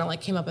all kind of like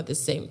came up at the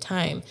same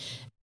time.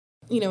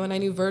 You know, and I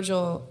knew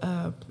Virgil,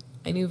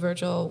 you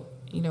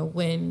know,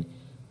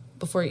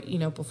 before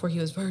he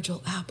was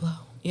Virgil Abloh,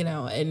 you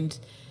know, and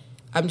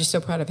I'm just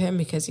so proud of him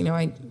because, you know,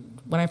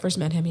 when I first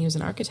met him, he was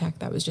an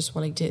architect that was just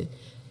wanting to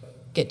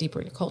get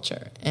deeper into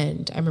culture.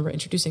 And I remember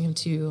introducing him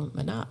to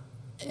Manap.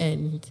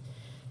 And,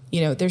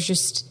 you know, there's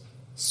just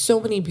so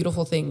many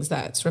beautiful things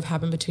that sort of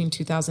happened between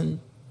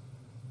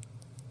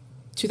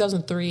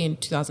 2003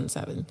 and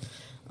 2007.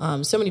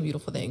 So many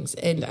beautiful things.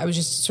 And I was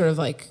just sort of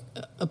like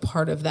a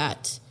part of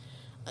that.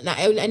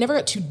 I never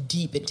got too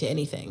deep into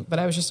anything, but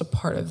I was just a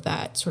part of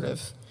that sort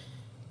of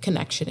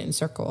connection and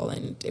circle,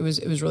 and it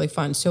was really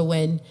fun. So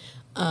when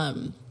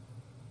it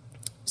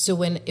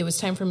was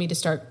time for me to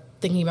start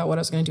thinking about what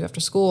I was going to do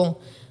after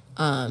school,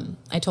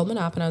 I told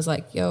Manap, and I was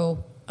like,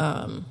 "Yo,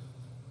 I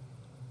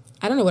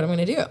don't know what I'm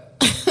going to do,"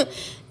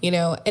 you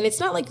know. And it's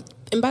not like,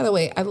 and by the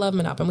way, I love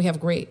Manap, and we have a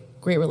great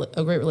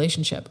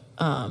relationship.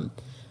 I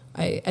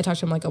talk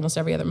to him like almost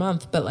every other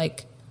month, but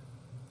like,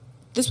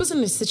 this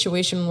wasn't a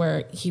situation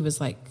where he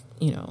was like,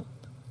 you know,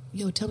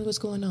 yo, tell me what's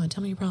going on.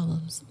 Tell me your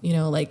problems. You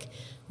know, like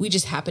we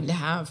just happened to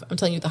have, I'm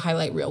telling you the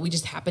highlight reel. We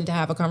just happened to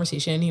have a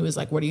conversation. And he was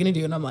like, what are you going to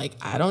do? And I'm like,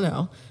 I don't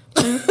know.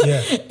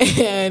 Yeah.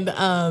 And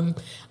I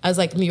was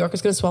like, New York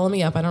is going to swallow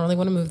me up. I don't really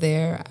want to move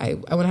there. I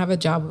want to have a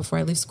job before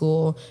I leave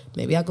school.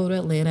 Maybe I'll go to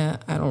Atlanta.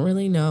 I don't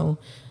really know.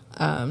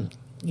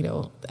 You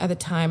know, at the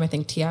time, I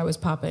think T.I. was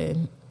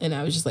popping, and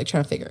I was just like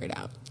trying to figure it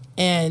out.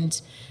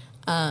 And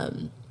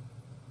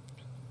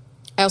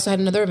I also had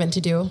another event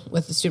to do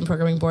with the student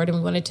programming board, and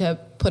we wanted to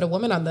put a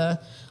woman on the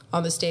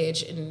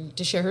stage and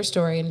to share her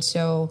story. And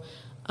so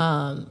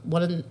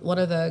one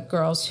of the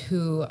girls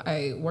who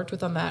I worked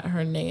with on that,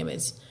 her name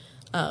is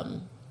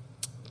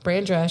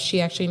Brandra. She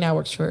actually now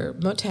works for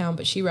Motown,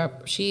 but she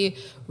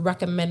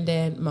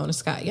recommended Mona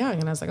Scott Young,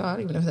 and I was like, oh, I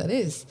don't even know who that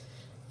is.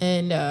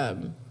 And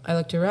I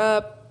looked her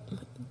up,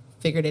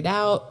 figured it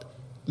out.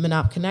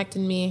 Manap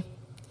connected me.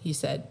 He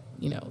said,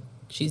 you know,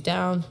 she's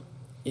down,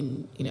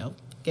 and you know,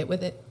 get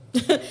with it.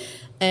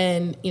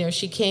 And, you know,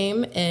 she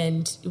came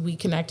and we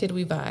connected,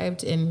 we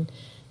vibed. And,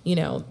 you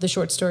know, the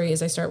short story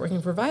is I started working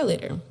for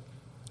Violator,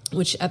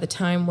 which at the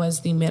time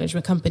was the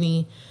management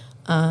company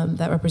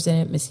that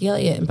represented Missy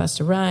Elliott and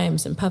Busta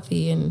Rhymes and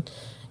Puffy. And,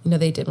 you know,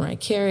 they did Mariah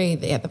Carey.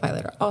 They had the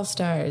Violator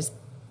All-Stars.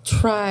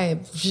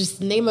 tribe,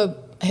 just name a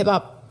hip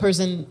hop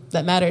person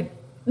that mattered.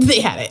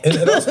 They had it.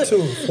 And also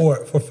too,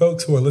 for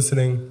folks who are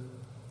listening,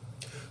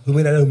 who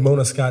may not know who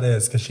Mona Scott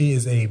is, because she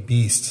is a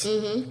beast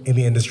in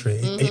the industry.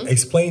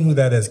 Explain who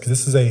that is, because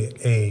this is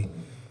a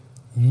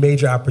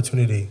major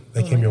opportunity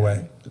that came your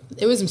way.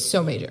 It was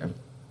so major.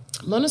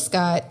 Mona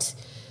Scott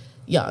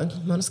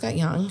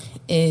Young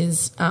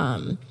is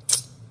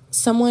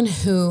someone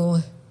who,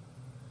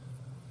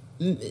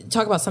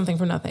 talk about something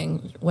from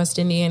nothing, West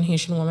Indian,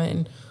 Haitian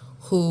woman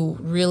who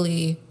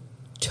really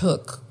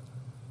took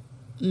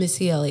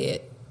Missy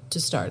Elliott to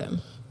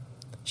stardom.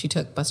 She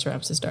took Busta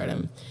Rhymes to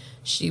stardom.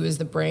 She was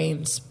the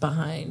brains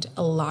behind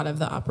a lot of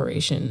the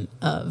operation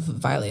of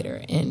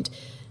Violator. And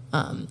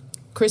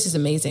Chris is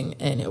amazing,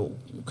 and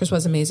Chris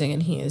was amazing,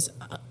 and he is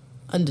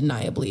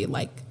undeniably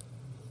like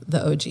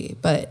the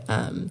OG. But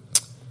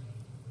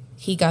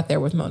he got there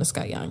with Mona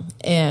Scott Young,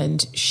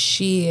 and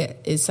she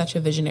is such a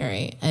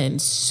visionary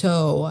and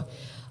so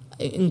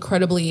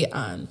incredibly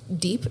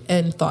deep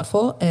and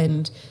thoughtful,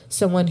 and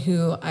someone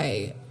who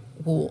I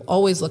will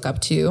always look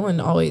up to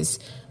and always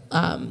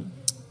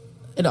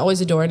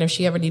adore. And if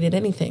she ever needed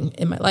anything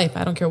in my life,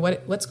 I don't care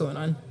what's going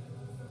on,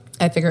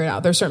 I'd figure it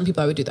out. There's certain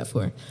people I would do that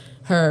for.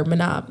 Her,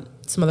 Manab,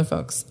 some other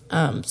folks.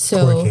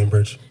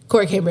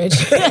 Corey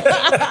Cambridge.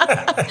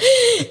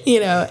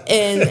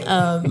 And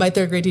my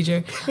third grade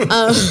teacher.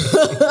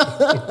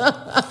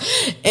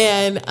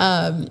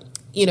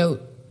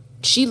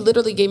 She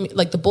literally gave me,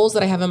 like, the bowls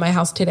that I have in my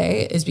house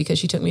today is because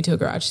she took me to a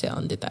garage sale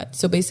and did that.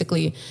 So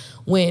basically,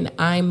 when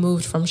I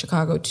moved from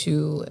Chicago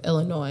to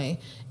Illinois,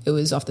 it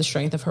was off the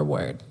strength of her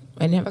word.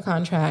 I didn't have a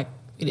contract.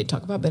 We didn't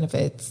talk about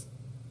benefits.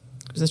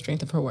 It was the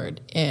strength of her word.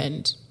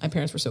 And my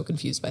parents were so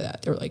confused by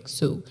that. They were like,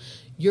 so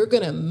you're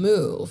going to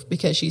move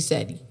because she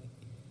said,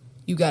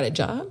 you got a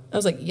job? I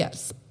was like,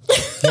 yes.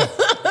 Yeah.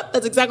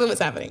 That's exactly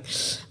what's happening.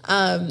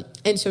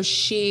 And so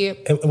she...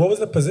 And what was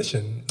the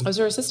position? I was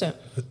her assistant.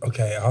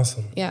 Okay,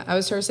 awesome. Yeah, I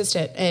was her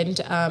assistant.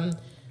 And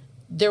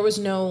there was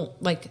no,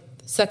 like,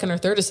 second or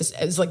third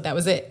assistant. It was like, that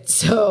was it.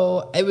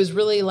 So it was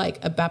really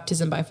like a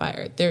baptism by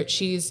fire.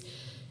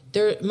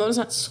 Mona's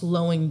not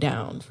slowing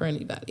down for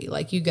anybody.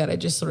 Like, you got to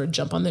just sort of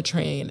jump on the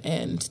train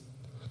and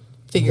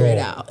figure it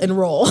out and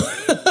roll.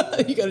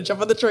 You got to jump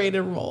on the train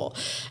and roll.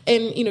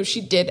 And, she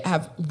did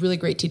have really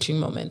great teaching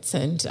moments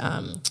and,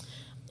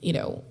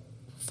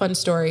 fun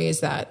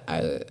stories that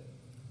I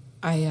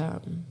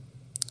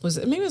was,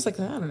 maybe it was like,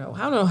 I don't know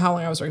how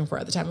long I was working for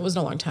at the time. It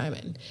wasn't a long time.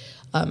 And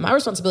my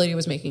responsibility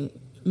was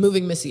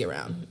moving Missy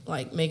around,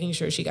 like making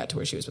sure she got to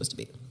where she was supposed to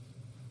be.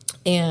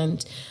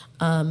 And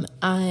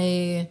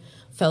I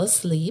fell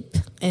asleep,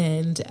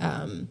 and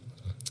I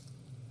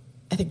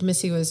think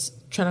Missy was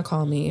trying to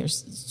call me, or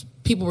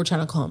people were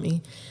trying to call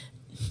me.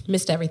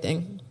 Missed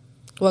everything.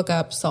 Woke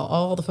up, saw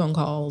all the phone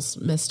calls,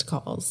 missed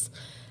calls.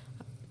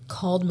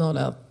 Called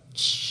Mona,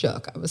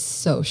 shook. I was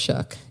so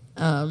shook.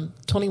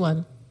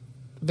 21,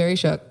 very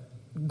shook,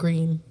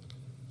 green,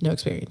 no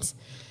experience.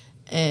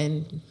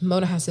 And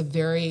Mona has a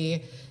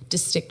very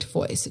distinct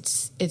voice.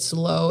 It's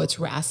low, it's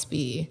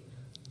raspy.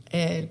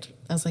 And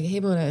I was like, hey,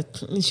 Mona.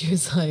 And she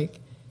was like,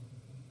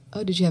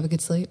 oh, did you have a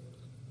good sleep?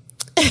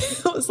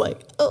 I was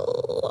like,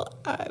 oh,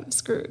 I'm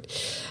screwed.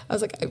 I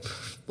was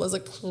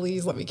like,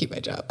 please let me keep my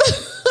job.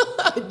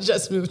 I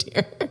just moved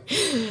here.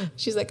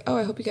 She's like, oh,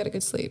 I hope you got a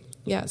good sleep.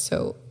 Yeah,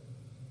 so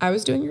I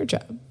was doing your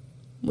job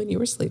when you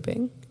were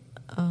sleeping.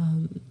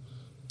 Don't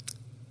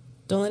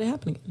let it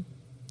happen again.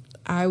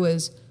 I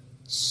was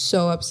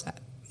so upset.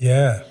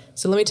 Yeah.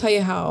 So let me tell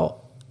you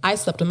how I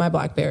slept on my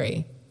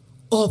BlackBerry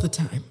all the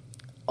time.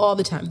 All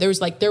the time.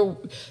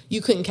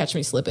 You couldn't catch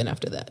me slipping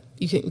after that.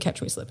 You couldn't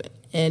catch me slipping.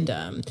 And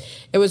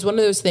it was one of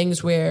those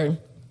things where,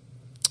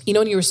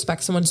 when you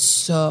respect someone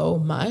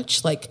so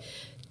much, like,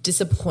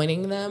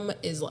 disappointing them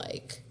is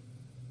like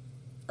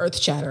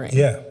earth-shattering.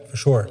 Yeah, for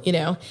sure.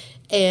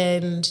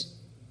 And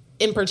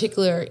in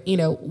particular,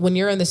 when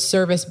you're in the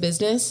service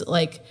business,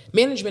 like,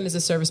 management is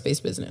a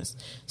service-based business.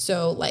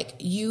 So, like,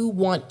 you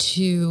want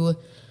to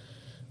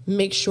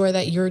make sure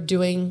that you're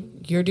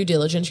doing your due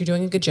diligence, you're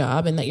doing a good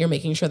job, and that you're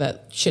making sure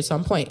that shit's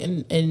on point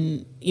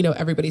and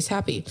everybody's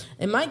happy.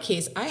 In my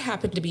case, I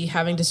happen to be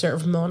having to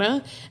serve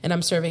Mona, and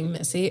I'm serving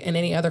Missy and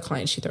any other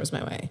client she throws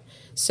my way.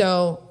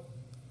 So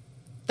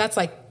that's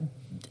like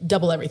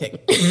double everything.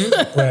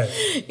 Right.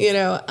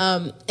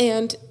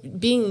 And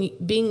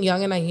being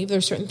young and naive,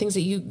 there's certain things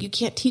that you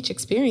can't teach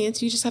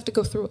experience. You just have to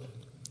go through it.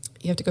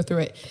 You have to go through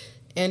it.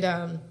 And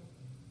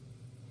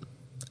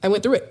I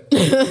went through it.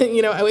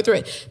 I went through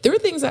it. There were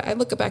things that I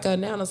look back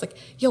on now and I was like,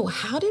 yo,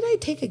 how did I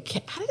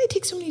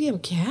take so many damn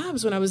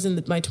cabs when I was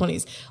in my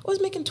 20s? I was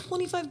making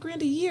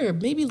 $25,000 a year,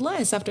 maybe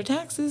less after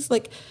taxes.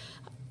 Like,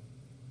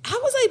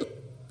 how was I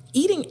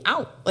eating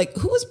out? Like,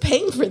 who was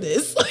paying for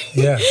this?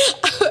 Yeah.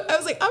 I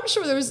was like, I'm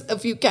sure there was a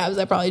few cabs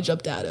I probably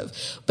jumped out of.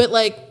 But,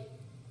 like,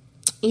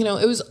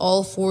 it was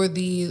all for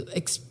the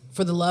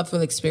love for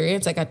the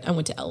experience. I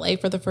went to LA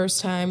for the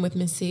first time with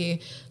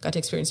Missy, got to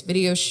experience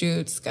video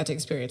shoots, got to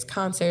experience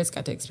concerts,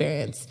 got to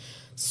experience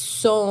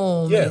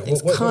so many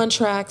things.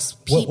 Contracts,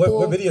 people.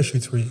 What video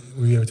shoots were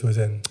you able to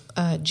attend?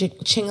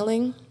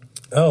 Chingling.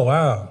 Oh,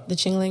 wow. The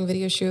Chingling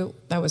video shoot.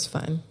 That was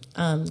fun.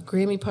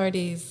 Grammy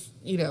parties,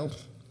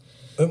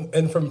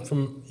 And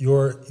from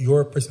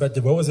your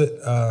perspective, what was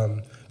it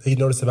that you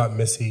noticed about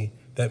Missy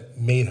that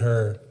made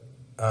her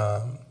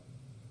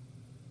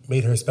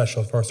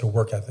special as far as her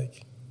work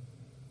ethic?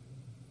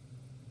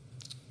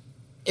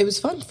 It was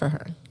fun for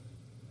her.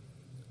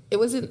 It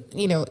wasn't,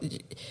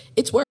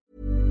 it's work.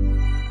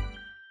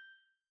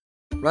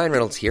 Ryan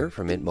Reynolds here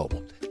from Mint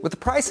Mobile. With the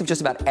price of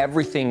just about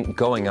everything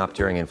going up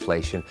during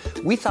inflation,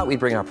 we thought we'd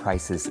bring our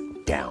prices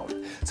down.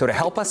 So to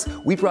help us,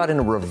 we brought in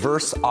a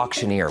reverse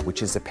auctioneer,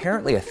 which is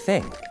apparently a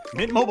thing.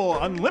 Mint Mobile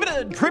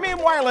Unlimited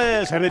Premium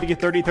Wireless. How to get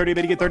 30, 30,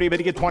 bit to get 30, bit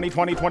to get 20,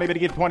 20, 20, bit to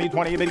get 20,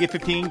 20, bit to get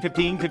 15,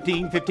 15,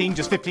 15, 15,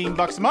 just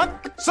 $15 a month?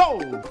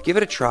 Sold! Give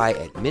it a try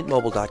at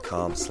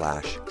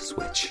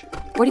mintmobile.com/switch.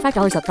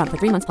 $45 up front for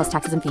 3 months plus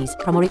taxes and fees.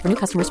 Promo rate for new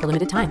customers for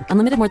limited time.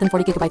 Unlimited more than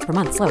 40 gigabytes per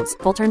month. Slows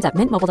full terms at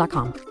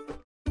mintmobile.com.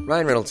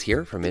 Ryan Reynolds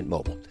here from Mint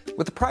Mobile.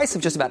 With the price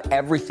of just about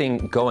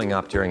everything going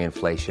up during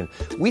inflation,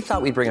 we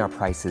thought we'd bring our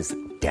prices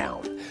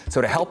down.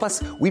 So to help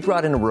us, we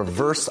brought in a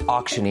reverse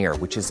auctioneer,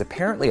 which is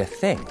apparently a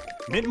thing.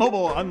 Mint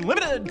Mobile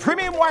Unlimited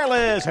Premium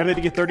Wireless. How to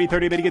get 30,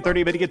 30, bit to get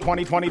 30, bit to get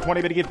 20, 20,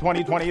 20, bit to get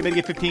 20, 20, bit to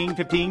get 15,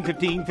 15,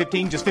 15,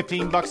 15, just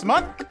 $15 a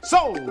month?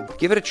 Sold!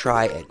 Give it a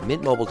try at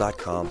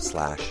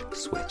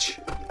mintmobile.com/switch.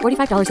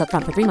 $45 up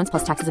front for 3 months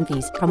plus taxes and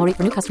fees. Promo rate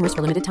for new customers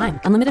for limited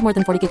time. Unlimited more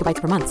than 40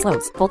 gigabytes per month.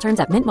 Slows full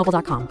terms at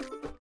mintmobile.com.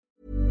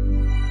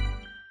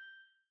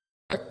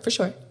 For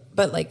sure.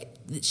 But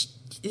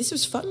this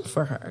was fun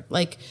for her.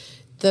 Like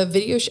the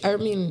video,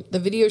 the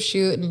video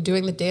shoot and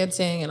doing the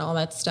dancing and all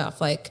that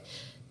stuff. Like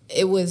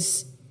it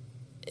was,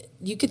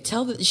 you could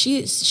tell that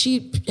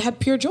she had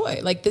pure joy.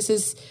 Like this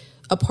is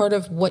a part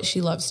of what she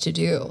loves to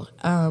do.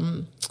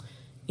 I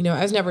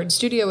was never in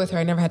studio with her.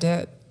 I never had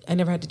to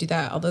do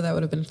that, although that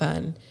would have been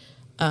fun.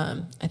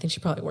 I think she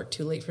probably worked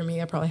too late for me.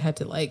 I probably had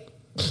to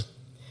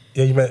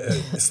Yeah, you meant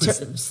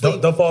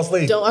sleep. Don't fall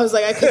asleep. I was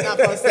like, I could not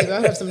fall asleep. I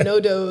would have some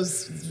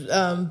no-dos.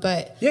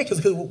 But yeah,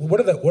 because what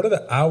are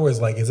the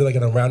hours like? Is it like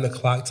an around the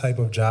clock type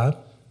of job?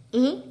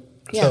 Mm-hmm.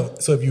 Yeah.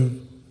 So if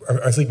you are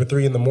asleep at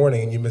 3 a.m.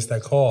 and you miss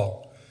that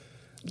call,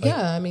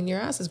 yeah, your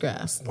ass is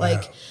grass.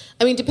 Wow.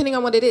 Depending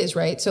on what it is,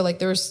 right? So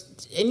there's,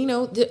 and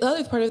the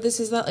other part of this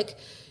is that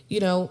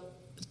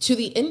to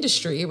the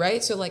industry,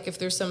 right? So if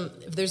there's a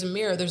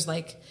mirror, there's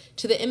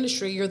to the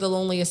industry, you're the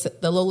lowly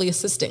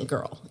assistant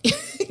girl,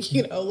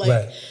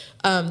 right.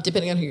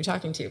 Depending on who you're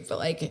talking to.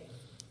 But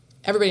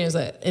everybody knows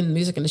that in the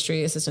music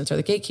industry, assistants are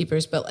the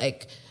gatekeepers.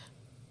 But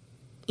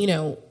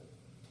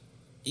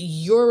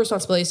your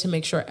responsibility is to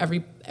make sure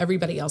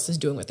everybody else is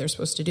doing what they're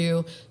supposed to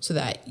do, so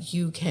that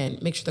you can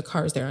make sure the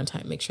car is there on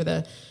time, make sure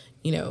the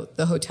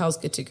hotel's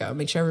good to go,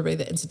 make sure everybody,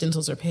 the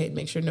incidentals are paid,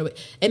 make sure nobody,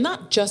 and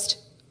not just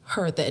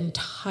her, the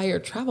entire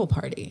travel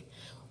party.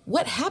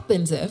 What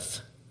happens if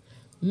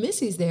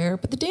Missy's there,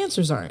 but the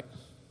dancers aren't?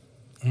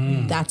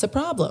 That's a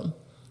problem.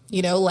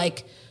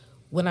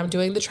 When I'm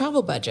doing the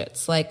travel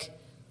budgets,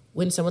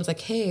 when someone's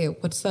like, hey,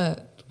 what's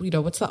the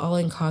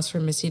all-in cost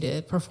for Missy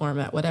to perform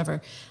at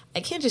whatever?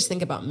 I can't just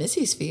think about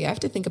Missy's fee. I have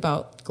to think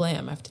about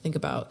glam. I have to think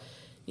about,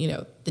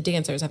 the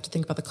dancers. I have to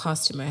think about the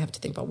costume. I have to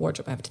think about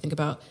wardrobe. I have to think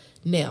about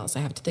nails. I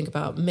have to think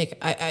about makeup.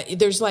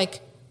 There's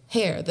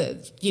hair.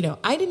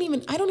 I don't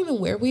even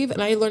wear weave, and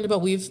I learned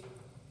about weave.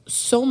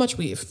 So much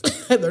weave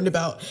I learned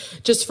about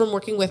just from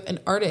working with an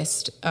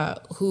artist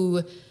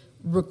who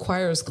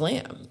requires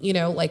glam.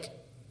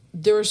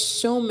 There are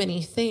so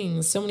many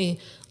things, so many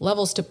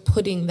levels to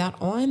putting that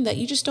on that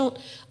you just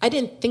I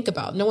didn't think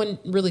about. No one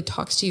really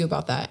talks to you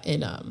about that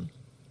in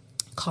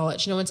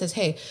college. No one says,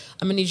 hey,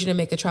 I'm gonna need you to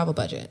make a travel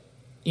budget,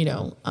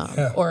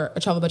 or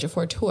a travel budget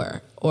for a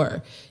tour,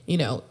 or,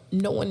 no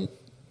one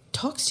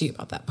talks to you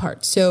about that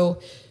part. So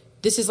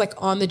this is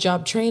on the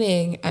job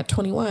training at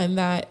 21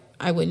 that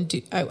I wouldn't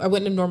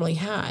have normally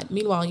had.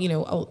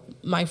 Meanwhile,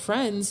 my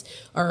friends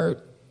are,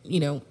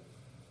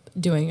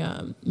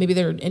 doing, maybe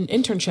they're in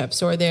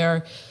internships, or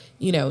they're,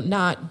 they're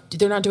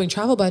not doing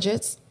travel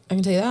budgets. I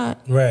can tell you that.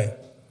 Right.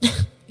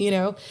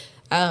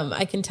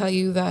 I can tell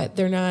you that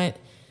they're not,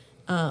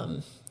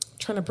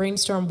 trying to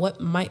brainstorm what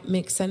might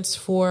make sense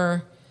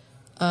for,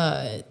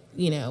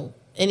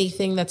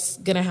 anything that's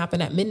going to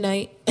happen at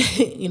midnight,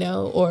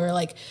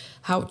 or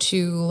how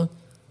to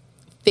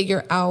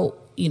figure out,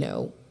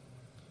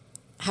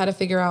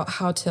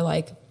 how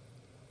to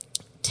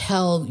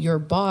tell your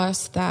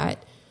boss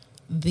that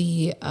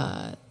the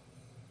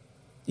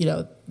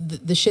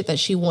shit that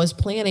she was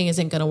planning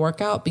isn't going to work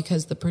out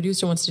because the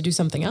producer wants to do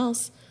something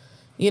else,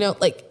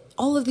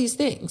 all of these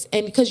things.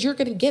 And because you're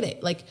going to get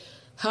it,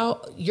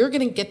 how you're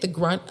going to get the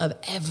grunt of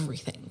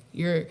everything.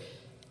 You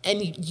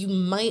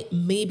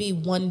maybe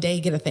one day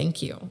get a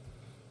thank you,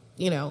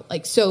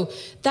 so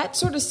that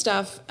sort of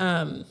stuff,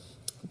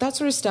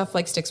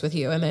 sticks with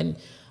you. And then,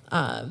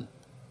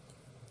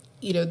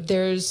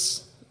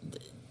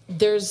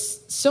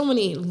 there's so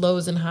many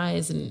lows and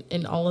highs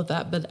and all of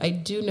that. But I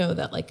do know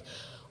that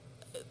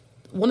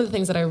one of the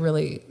things that I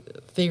really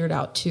figured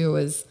out too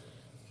is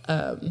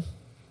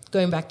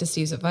going back to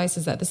Steve's advice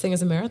is that this thing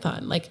is a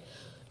marathon. Like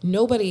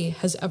nobody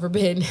has ever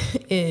been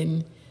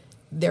in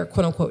their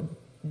quote unquote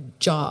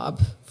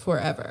job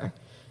forever.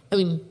 I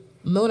mean,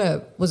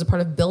 Mona was a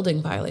part of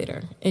building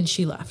Violator and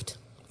she left,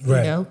 right.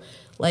 You know,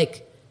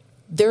 like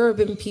there have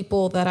been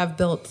people that have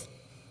built,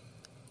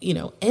 you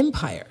know,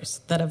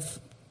 empires that have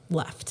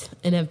left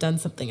and have done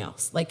something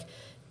else. Like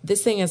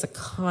this thing is a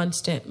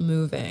constant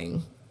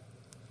moving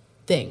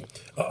thing.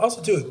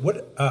 Also, too,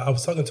 I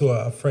was talking to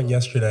a friend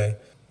yesterday.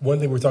 One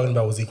thing we were talking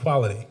about was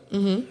equality.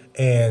 Mm-hmm.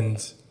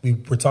 And we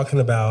were talking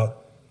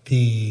about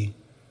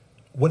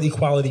what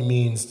equality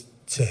means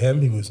to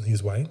him, he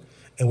was white,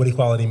 and what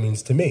equality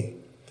means to me.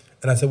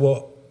 And I said,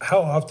 well,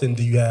 how often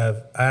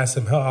I asked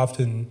him, how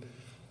often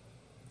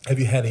have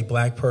you had a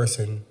black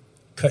person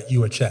cut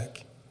you a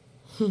check?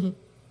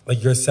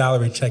 Like your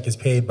salary check is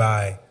paid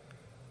by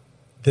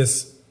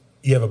this,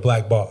 you have a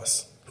black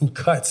boss who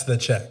cuts the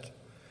check.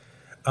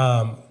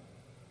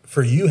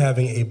 For you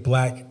having a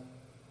black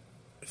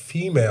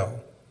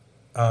female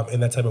in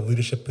that type of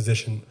leadership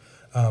position,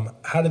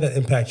 how did that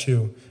impact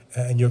you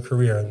and your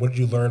career? And what did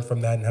you learn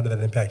from that and how did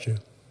that impact you?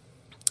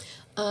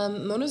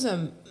 Mona's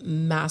a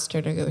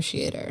master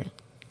negotiator.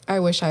 I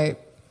wish I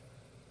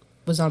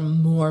was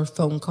on more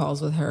phone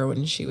calls with her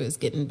when she was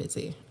getting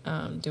busy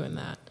doing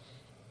that.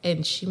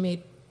 And she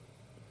made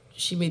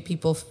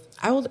people,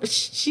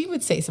 she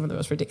would say some of the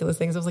most ridiculous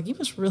things. I was like,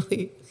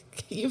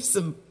 you have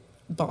some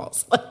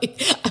balls. Like,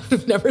 I would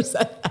have never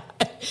said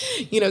that,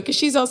 you know, because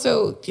she's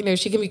also, you know,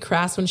 she can be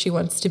crass when she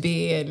wants to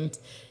be. And,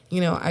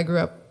 you know, I grew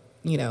up,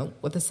 you know,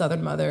 with a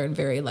Southern mother and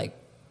very like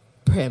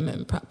prim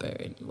and proper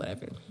and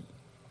whatever.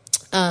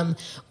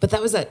 But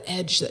that was that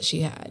edge that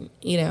she had,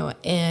 you know,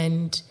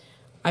 and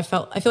I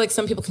feel like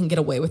some people can get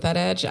away with that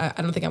edge. I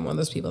don't think I'm one of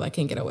those people that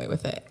can get away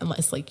with it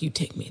unless like you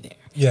take me there.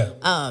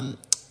 Yeah.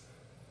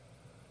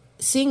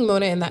 Seeing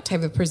Mona in that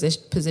type of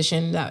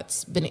position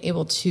that's been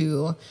able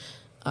to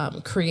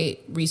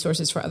create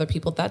resources for other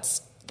people,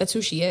 that's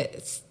who she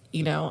is.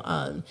 You know,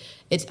 I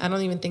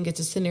don't even think it's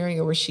a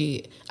scenario where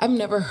I've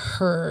never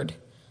heard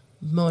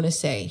Mona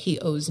say he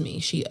owes me,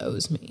 she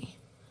owes me.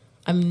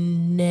 I've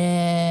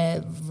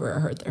never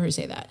heard her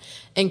say that.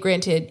 And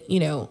granted, you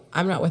know,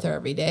 I'm not with her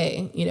every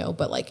day, you know,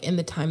 but like in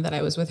the time that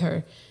I was with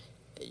her,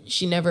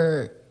 she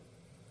never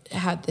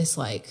had this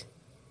like,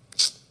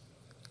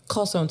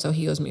 call so-and-so,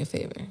 he owes me a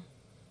favor.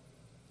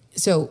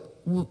 So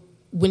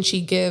when she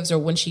gives or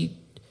when she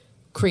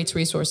creates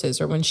resources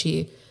or when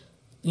she,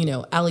 you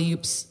know,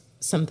 alley-oops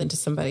something to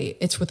somebody,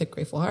 it's with a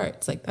grateful heart.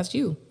 It's like, that's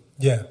you.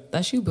 Yeah.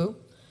 That's you, boo.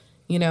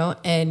 You know,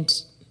 and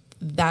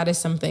that is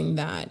something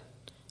that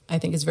I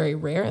think is very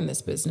rare in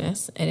this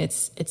business. And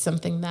it's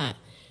something that,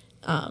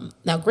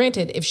 now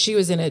granted, I'm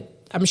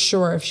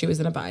sure if she was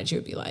in a bind, she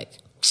would be like,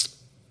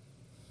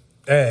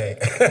 hey,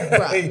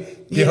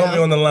 get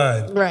homie on the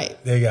line. Right.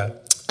 There you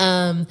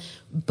go.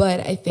 But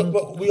I think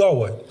but we all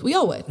would. We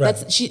all would. Right.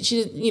 That's she.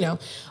 You know.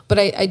 But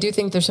I do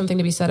think there's something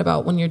to be said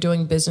about when you're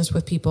doing business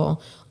with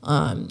people.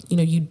 You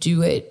know, you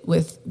do it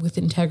with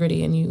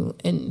integrity, and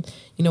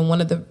you know,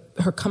 one of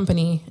her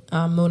company,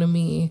 Mona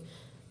Me,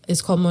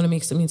 is called Mona Me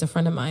because it means a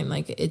friend of mine.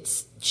 Like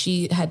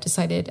she had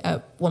decided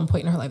at one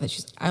point in her life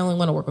that I only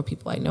want to work with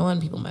people I know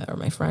and people that are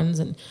my friends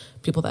and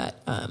people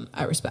that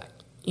I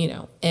respect. You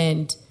know,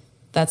 and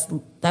that's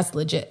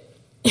legit.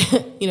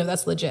 You know,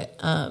 that's legit.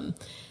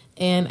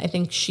 And I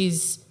think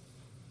she's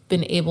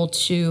been able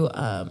to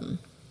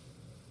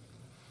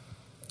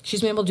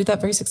do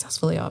that very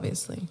successfully,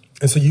 obviously.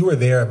 And so you were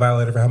there at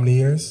Violator for how many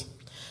years?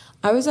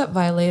 I was at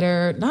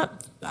Violator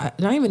not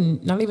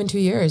even 2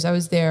 years. I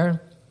was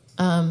there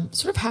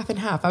sort of half and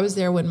half. I was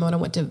there when Mona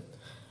went to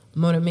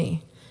Mona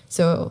Me.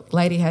 So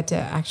Lighty had to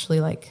actually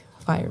like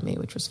fire me,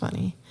 which was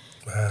funny.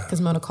 Wow. Because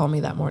Mona called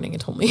me that morning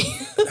and told me.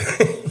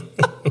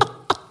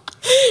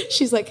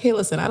 She's like, hey,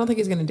 listen, I don't think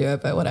he's going to do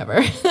it, but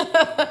whatever.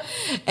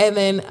 And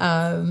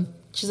then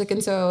she's like,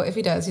 and so if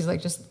he does,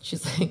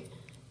 she's like,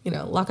 you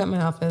know, lock up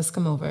my office,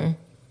 come over.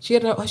 She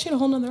had a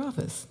whole nother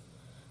office.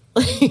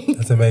 Like,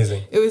 that's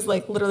amazing. It was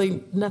like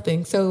literally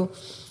nothing. So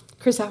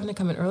Chris happened to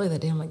come in early that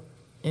day. I'm like,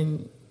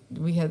 and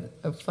we had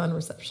a fun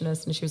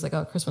receptionist, and she was like,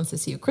 oh, Chris wants to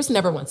see you. Chris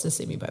never wants to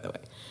see me, by the way.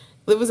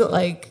 It wasn't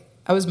like,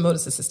 I was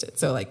Moda's assistant.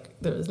 So like,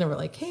 there was never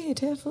like, hey,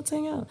 Tiff, let's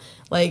hang out.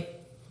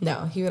 Like,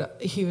 no, he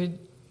would,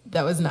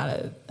 that was not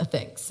a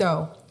thing.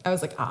 So I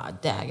was like,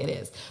 dag, it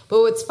is.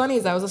 But what's funny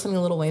is I was listening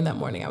to Lil Wayne that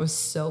morning. I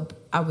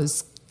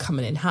was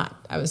coming in hot.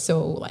 I was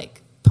so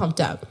like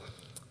pumped up.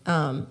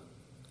 What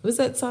was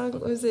that song?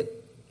 What was it?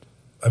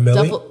 A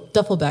Millie?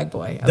 Duffel Bag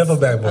Boy. Duffel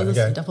Bag Boy. I was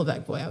listening to Duffel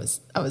Bag Boy. I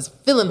was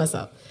feeling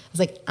myself. I was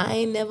like, I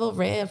ain't never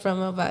ran from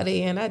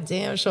nobody, and I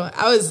damn sure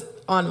I was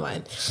on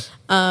one.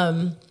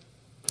 And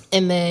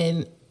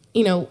then,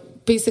 you know,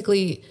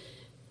 basically,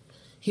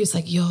 he was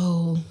like,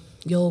 yo,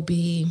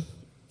 B.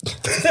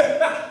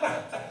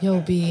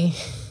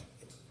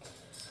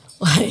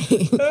 Like,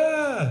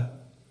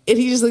 and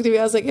he just looked at me.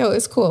 I was like, yo,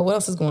 it's cool. What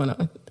else is going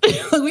on?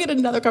 We had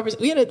another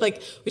conversation. We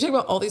talked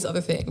about all these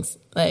other things.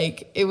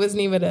 Like, it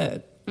wasn't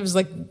even It was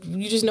like,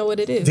 you just know what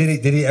it is.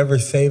 Did he ever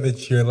say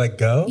that you're let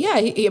go? Yeah,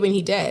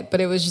 he did.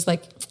 But it was just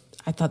like,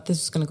 I thought this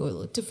was going to go a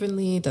little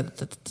differently.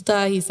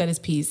 He said his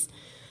piece.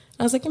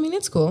 I was like, I mean,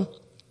 it's cool.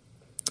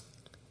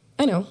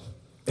 I know.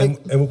 Like,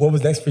 and what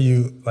was next for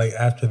you, like,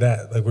 after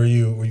that? Like, were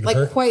you like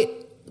hurt?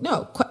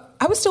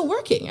 I was still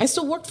working. I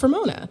still worked for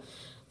Mona.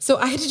 So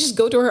I had to just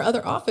go to her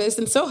other office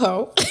in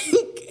Soho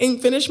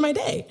and finish my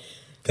day.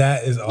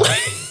 That is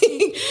awesome.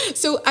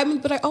 So, I mean,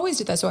 but I always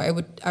did that. So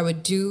I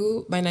would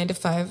do my 9 to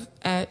 5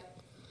 at,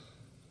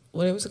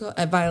 what was it called?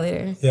 At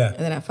Violator. Yeah. And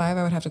then at 5,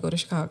 I would have to go to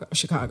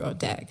Chicago,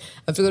 dag.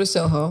 I have to go to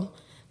Soho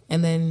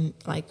and then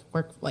like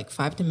work like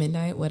 5 to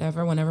midnight,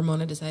 whenever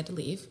Mona decided to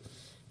leave.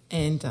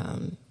 And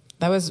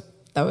that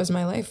was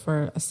my life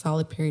for a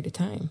solid period of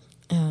time,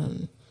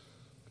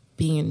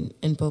 being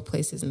in both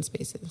places and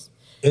spaces.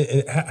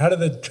 And how did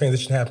the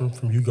transition happen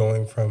from you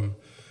going from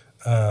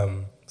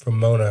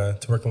Mona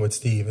to working with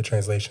Steve at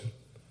Translation?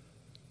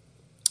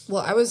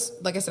 Well, I was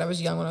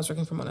young when I was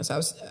working for Mona. So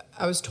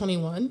I was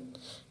 21,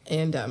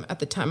 and at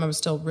the time I was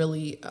still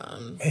really.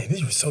 Man,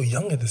 you were so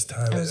young at this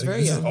time. I was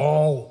very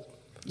young.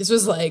 This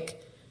was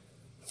like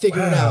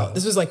figure it out.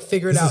 This was like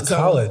figure it out. This is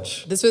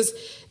college.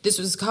 This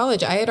was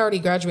college. I had already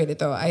graduated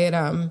though.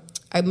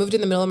 I moved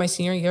in the middle of my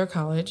senior year of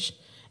college,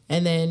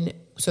 and then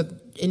so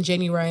in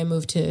January I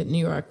moved to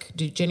New York.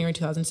 January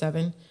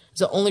 2007. It's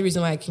the only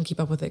reason why I can keep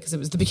up with it because it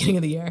was the beginning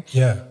of the year.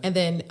 Yeah. And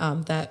then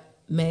that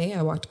May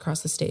I walked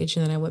across the stage,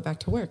 and then I went back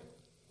to work.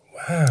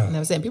 Wow. And that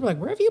was it. And people were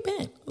like, "Where have you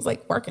been?" I was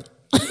like, "Working."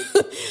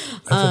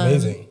 That's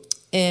amazing.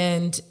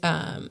 And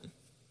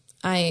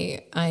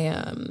I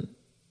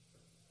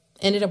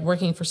ended up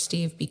working for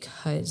Steve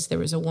because there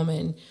was a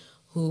woman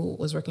who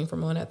was working for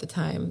Mona at the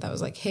time that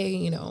was like,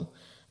 "Hey,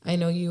 I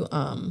know you.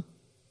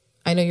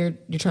 I know you're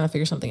trying to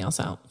figure something else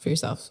out for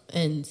yourself."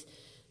 And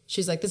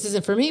she's like, "This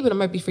isn't for me, but it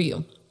might be for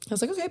you." I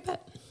was like, "Okay,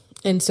 bet."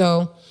 And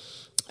so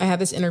I had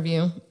this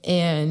interview,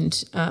 and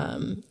I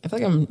feel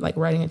like I'm like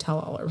writing a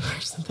tell-all or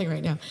something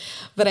right now.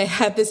 But I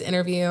had this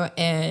interview,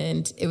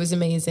 and it was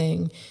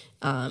amazing.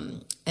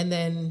 And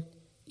then,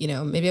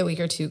 maybe a week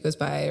or two goes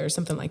by or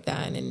something like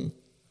that, and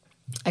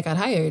I got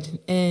hired.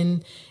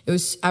 And I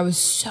was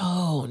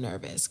so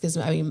nervous because,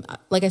 I mean,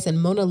 like I said,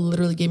 Mona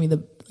literally gave me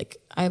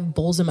I have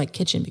bowls in my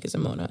kitchen because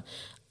of Mona.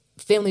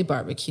 Family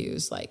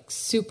barbecues, like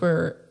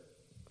super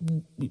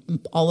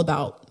all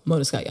about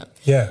Mona Scott Young.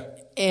 Yeah.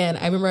 And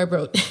I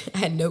remember I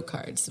had note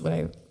cards when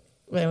I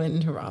went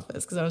into her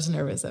office because I was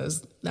nervous. I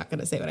was not going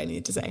to say what I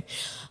needed to say.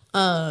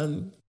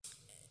 And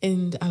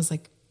I was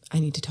like, "I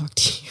need to talk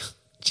to you."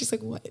 She's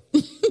like, "What?"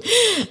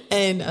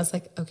 And I was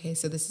like, "Okay,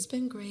 so this has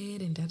been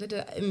great." And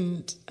da-da-da.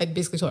 And I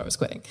basically told her I was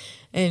quitting.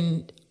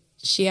 And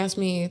she asked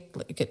me,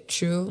 like a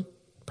true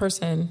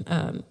person,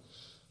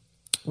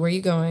 where are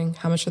you going?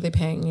 How much are they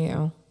paying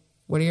you?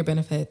 What are your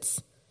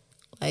benefits?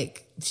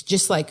 Like,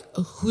 just like,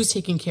 who's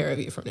taking care of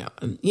you from now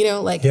on?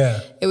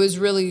 Yeah. It was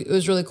really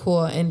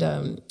cool.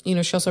 And,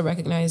 she also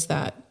recognized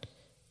that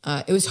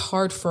it was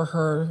hard for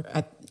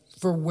her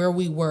for where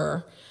we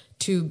were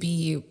to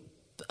be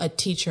a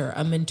teacher,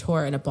 a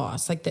mentor, and a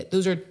boss. Like that,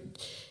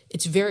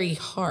 it's very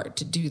hard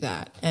to do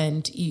that.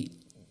 And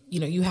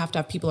you have to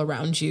have people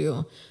around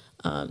you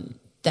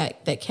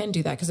that can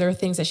do that, because there are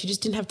things that she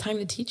just didn't have time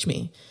to teach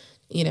me,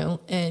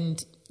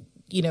 and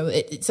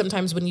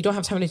sometimes when you don't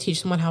have time to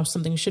teach someone how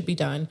something should be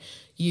done,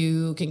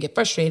 you can get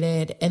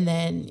frustrated. And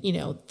then,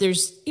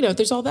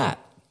 there's all that.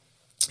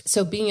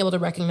 So being able to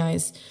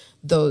recognize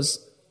those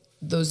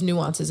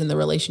nuances in the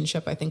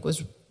relationship, I think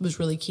was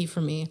really key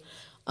for me.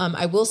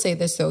 I will say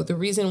this though, the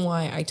reason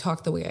why I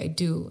talk the way I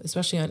do,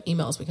 especially on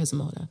emails, because of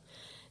Mona.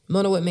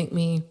 Mona would make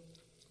me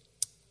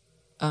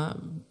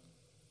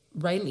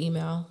write an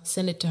email,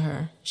 send it to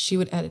her. She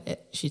would edit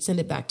it. She'd send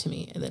it back to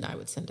me, and then I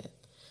would send it.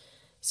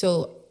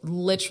 So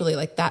literally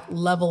like that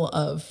level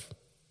of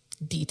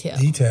detail.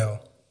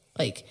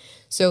 Like,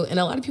 so, and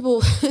a lot of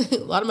people, a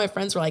lot of my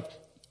friends were like,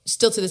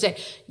 still to this day,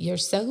 "You're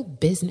so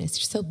business.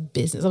 You're so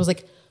business." I was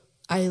like,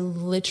 I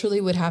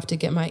literally would have to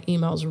get my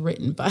emails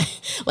written by,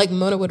 like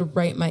Mona would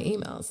write my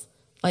emails.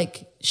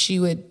 Like she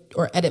would,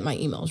 or edit my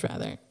emails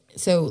rather.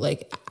 So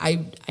like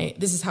I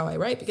this is how I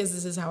write because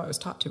this is how I was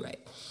taught to write.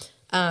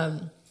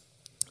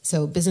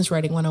 So business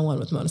writing 101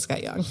 with Mona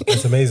Scott Young.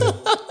 That's amazing.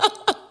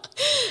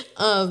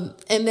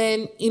 And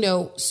then,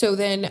 so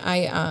then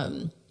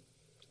I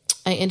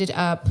ended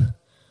up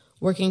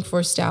working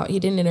for Stout. He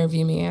didn't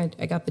interview me.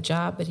 I got the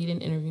job, but he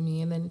didn't interview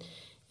me. And then,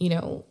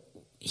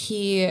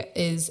 he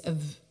is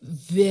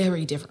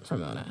very different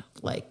from Mona,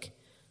 like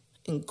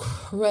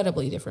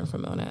incredibly different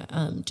from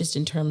Mona, just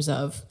in terms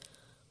of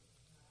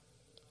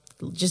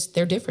just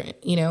they're different,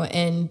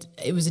 and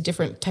it was a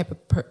different type of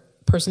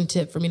person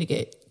for me to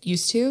get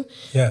used to.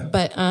 Yeah.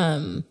 But,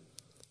 I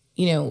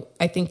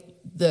think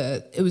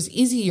it was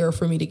easier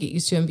for me to get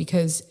used to him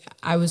because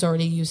I was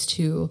already used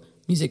to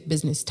music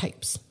business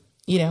types,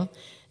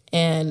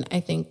 and I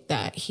think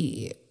that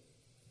he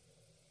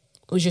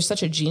was just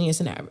such a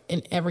genius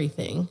in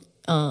everything.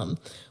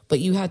 But but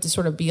you had to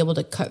sort of be able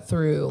to cut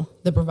through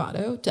the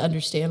bravado to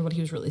understand what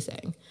he was really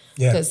saying.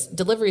 Because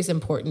delivery is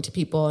important to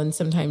people. And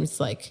sometimes,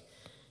 like,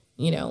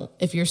 you know,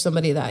 if you're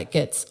somebody that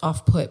gets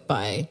off put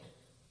by,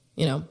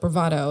 you know,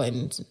 bravado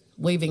and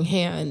waving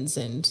hands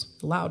and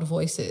loud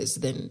voices,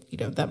 then, you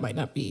know, that might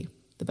not be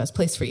the best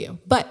place for you.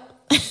 But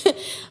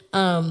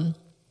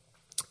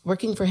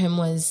working for him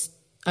was,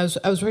 I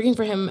was working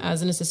for him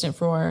as an assistant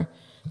for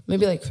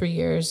maybe like 3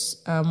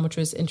 years, which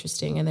was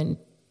interesting. And then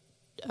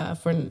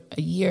for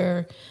a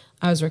year,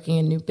 I was working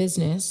in new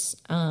business.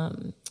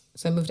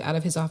 So I moved out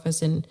of his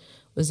office and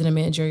was in a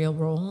managerial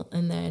role.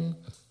 And then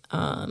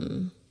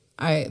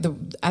at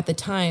the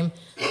time,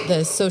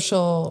 the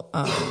social...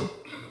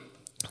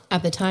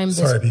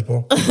 Sorry,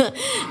 people.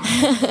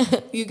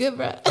 You good,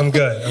 bro? I'm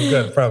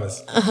good,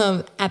 promise.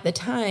 At the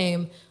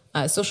time,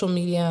 social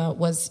media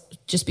was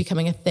just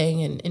becoming a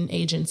thing in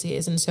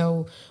agencies. And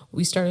so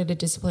we started a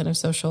discipline of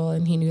social,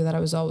 and he knew that I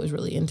was always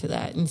really into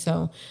that. And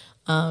so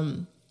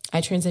I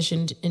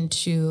transitioned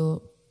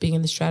into being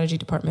in the strategy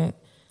department,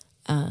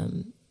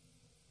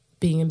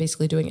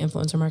 basically doing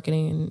influencer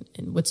marketing,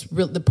 and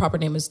the proper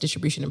name was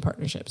distribution and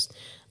partnerships.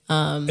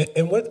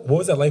 And what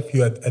was that like for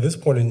you at this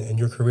point in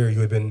your career?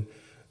 You had been,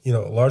 you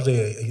know, largely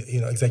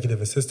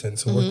executive assistant,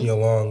 so working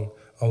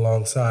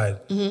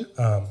alongside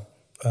the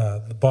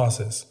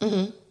bosses.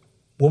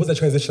 What was that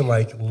transition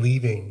like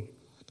leaving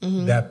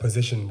that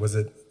position? Was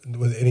it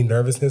any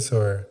nervousness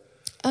or?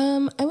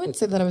 I wouldn't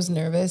say that I was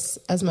nervous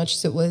as much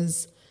as it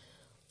was,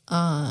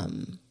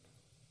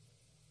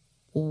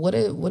 what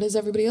does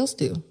everybody else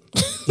do?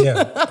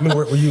 Yeah. I mean,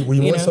 were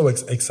you more so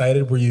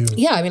excited? Were you?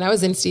 Yeah. I mean, I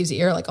was in Steve's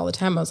ear like all the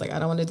time. I was like, I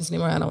don't want to do this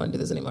anymore. I don't want to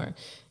do this anymore.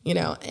 You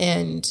know,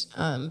 and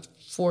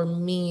for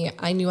me,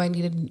 I knew I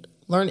needed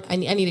I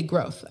needed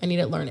growth. I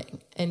needed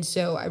learning. And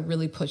so I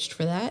really pushed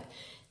for that.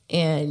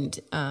 And,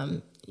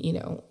 you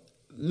know,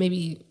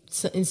 maybe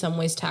in some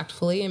ways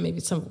tactfully and maybe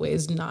some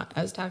ways not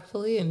as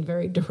tactfully and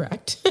very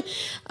direct.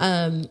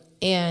 And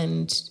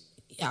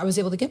I was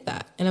able to get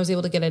that. And I was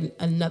able to get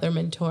another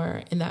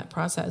mentor in that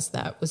process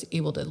that was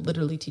able to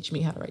literally teach me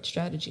how to write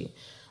strategy.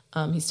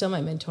 He's still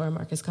my mentor,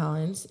 Marcus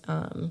Collins.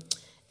 And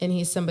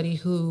he's somebody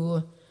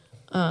who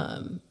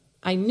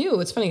I knew.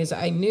 It's funny because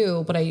I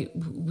knew, but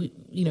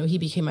he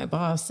became my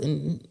boss.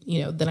 And,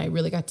 you know, then I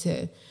really got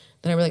to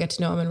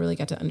know him and really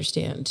got to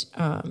understand.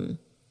 I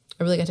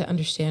really got to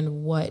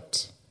understand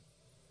what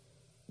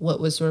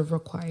was sort of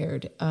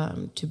required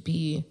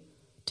to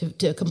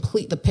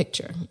complete the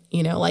picture,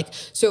 you know, like,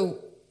 so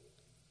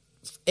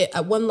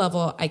at one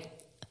level, I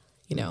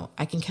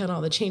can count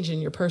all the change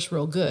in your purse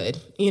real good,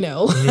 you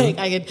know, like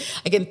I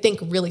can think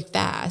really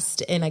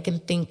fast, and I can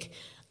think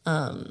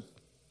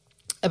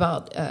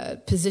about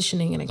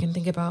positioning, and I can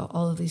think about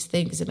all of these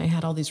things. And I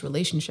had all these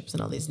relationships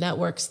and all these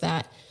networks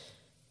that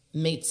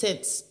made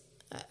sense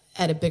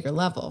at a bigger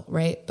level.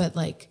 Right. But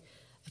like,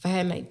 if I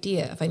had an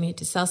idea, if I needed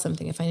to sell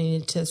something, if I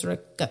needed to sort of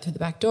get through the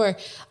back door,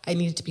 I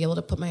needed to be able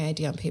to put my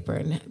idea on paper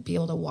and be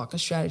able to walk a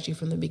strategy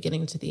from the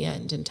beginning to the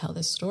end and tell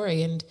this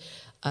story. And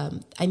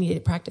I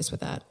needed practice with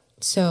that.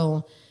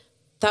 So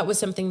that was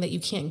something that you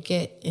can't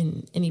get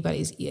in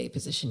anybody's EA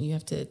position. You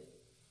have to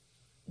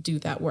do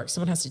that work.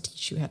 Someone has to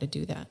teach you how to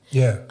do that.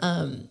 Yeah.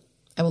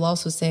 I will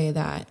also say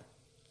that,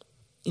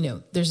 you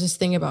know, there's this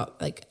thing about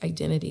like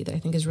identity that I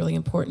think is really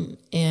important.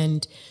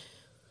 And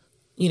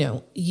you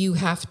know,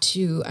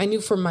 I knew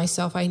for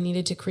myself, I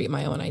needed to create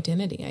my own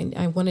identity.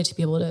 I wanted to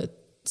be able to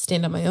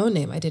stand on my own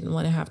name. I didn't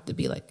want to have to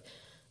be like,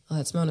 oh,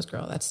 that's Mona's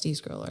girl, that's Steve's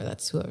girl, or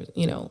that's whoever,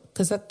 you know,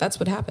 because that's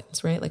what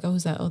happens, right? Like, oh,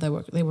 who's that? Oh, they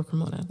work for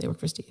Mona, they work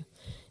for Steve.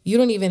 You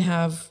don't even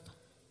have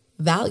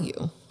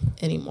value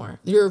anymore.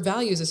 Your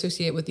value is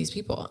associated with these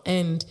people.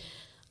 And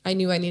I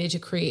knew I needed to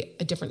create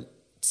a different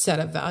set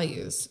of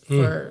values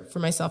for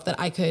myself that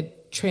I could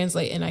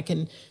translate and I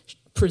can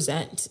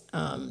present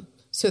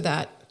so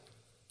that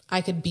I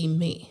could be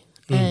me.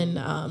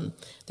 And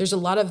there's a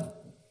lot of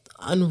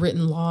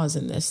unwritten laws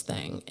in this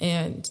thing.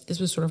 And this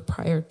was sort of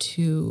prior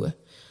to,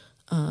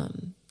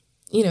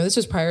 this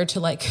was prior to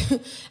like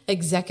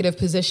executive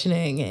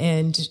positioning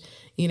and,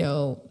 you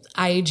know,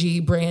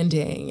 IG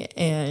branding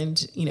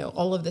and, you know,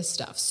 all of this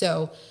stuff.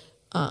 So,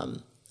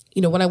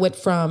 when I went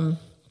from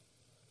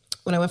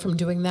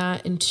doing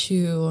that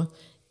into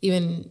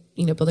even,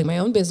 you know, building my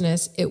own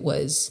business, it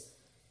was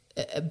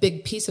a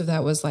big piece of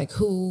that was like,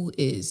 who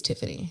is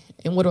Tiffany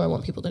and what do I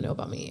want people to know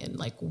about me? And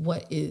like,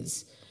 what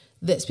is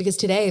this? Because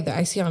today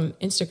I see on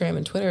Instagram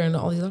and Twitter and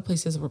all these other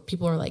places where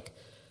people are like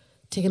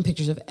taking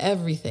pictures of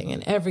everything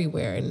and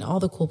everywhere and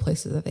all the cool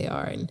places that they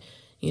are and,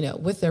 you know,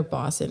 with their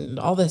boss and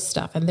all this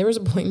stuff. And there was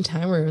a point in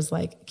time where it was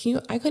like,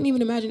 I couldn't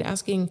even imagine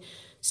asking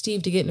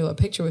Steve to get into a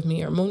picture with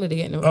me or Mona to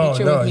get into a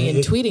picture with me and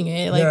tweeting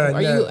it. Like,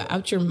 are you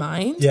out your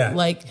mind? Yeah.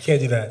 Like, you can't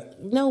do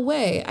that. No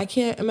way. I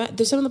can't imagine.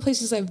 There's some of the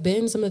places I've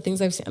been, some of the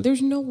things I've seen.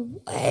 There's no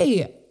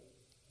way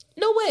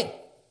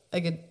I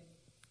could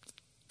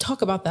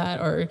talk about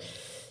that or,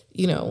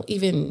 you know,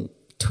 even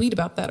tweet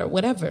about that or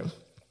whatever.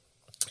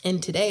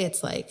 And today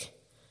it's like,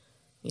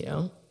 you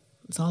know,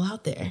 it's all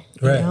out there,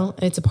 you know,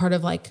 and it's a part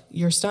of like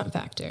your stunt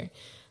factor.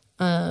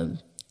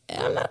 And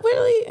I'm not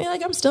really,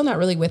 like, I'm still not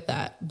really with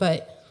that,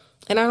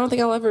 and I don't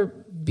think I'll ever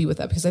be with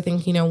that, because I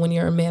think, when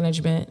you're in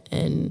management,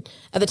 and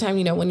at the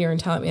time, when you're in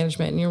talent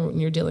management and when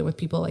you're dealing with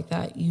people like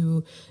that,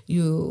 you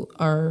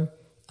are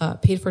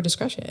paid for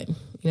discretion.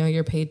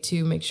 You're paid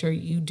to make sure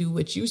you do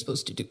what you're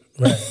supposed to do.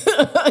 Right.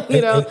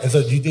 And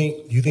so do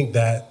you think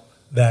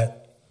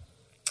that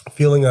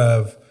feeling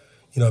of,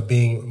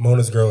 being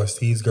Mona's girl or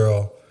Steve's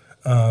girl,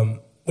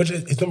 which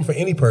is different for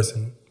any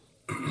person,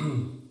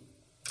 to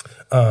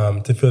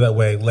feel that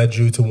way, led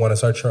you to want to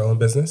start your own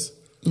business?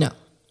 No.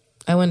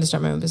 I wanted to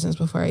start my own business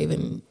before I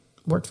even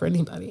worked for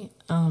anybody.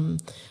 My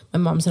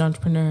mom's an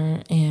entrepreneur,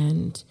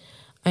 and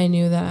I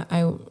knew that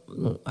I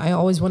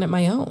always wanted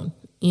my own,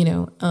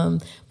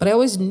 but I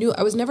always knew,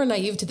 I was never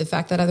naive to the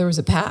fact that there was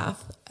a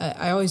path.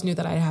 I always knew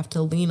that I'd have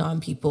to lean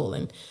on people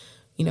and,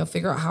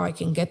 figure out how I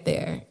can get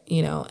there,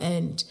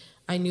 and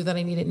I knew that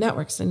I needed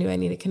networks. I knew I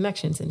needed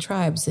connections and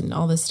tribes and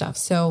all this stuff.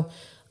 So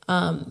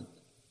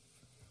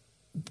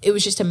it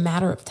was just a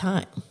matter of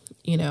time,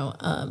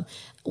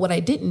 what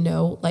I didn't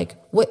know, I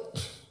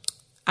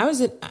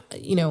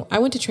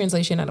went to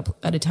translation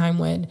at a time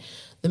when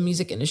the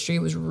music industry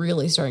was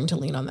really starting to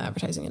lean on the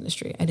advertising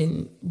industry. I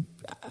didn't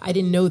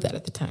know that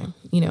at the time,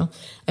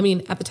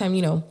 at the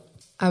time,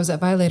 I was at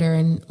Violator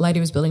and Lighty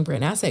was building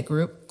Brand Asset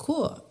Group.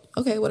 Cool.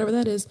 Okay. Whatever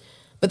that is.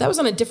 But that was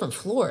on a different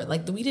floor.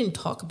 We didn't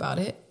talk about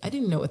it. I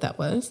didn't know what that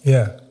was.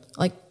 Yeah.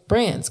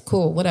 Brands.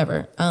 Cool.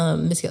 Whatever.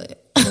 Miss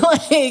Elliott.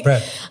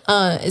 Right.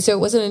 So it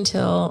wasn't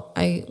until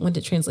I went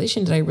to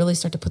translation did I really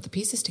start to put the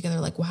pieces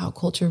together. Wow,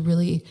 culture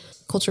really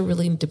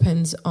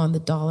depends on the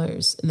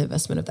dollars and the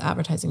investment of the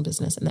advertising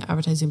business, and the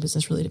advertising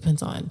business really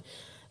depends on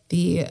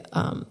the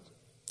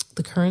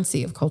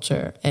currency of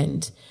culture.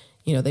 And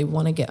they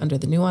want to get under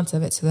the nuance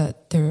of it so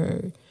that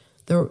they're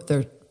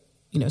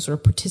sort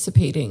of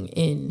participating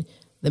in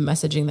the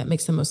messaging that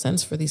makes the most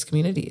sense for these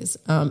communities,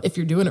 if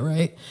you're doing it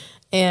right.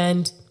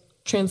 And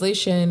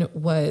translation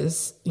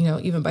was,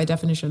 even by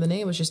definition of the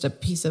name, was just a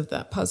piece of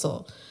that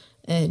puzzle.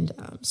 And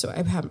so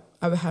I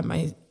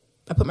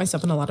put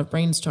myself in a lot of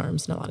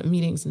brainstorms and a lot of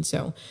meetings. And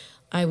so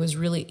I was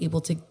really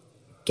able to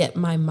get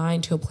my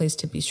mind to a place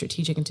to be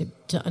strategic and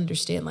to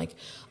understand,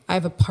 I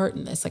have a part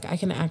in this. I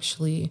can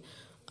actually,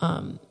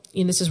 and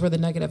this is where the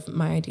nugget of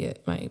my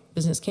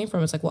business came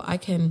from. It's I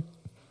can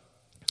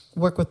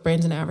work with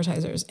brands and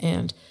advertisers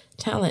and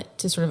talent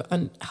to sort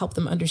of help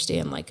them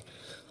understand,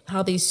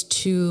 how these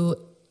two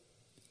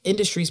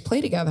industries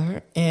play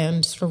together,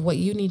 and sort of what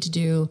you need to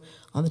do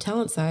on the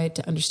talent side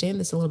to understand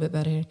this a little bit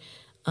better.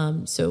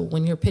 So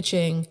when you're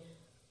pitching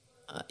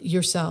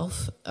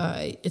yourself,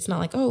 it's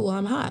not oh, well,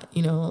 I'm hot,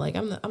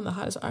 I'm the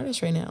hottest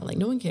artist right now.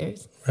 No one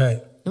cares.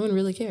 Right. No one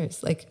really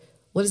cares.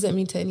 What does that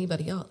mean to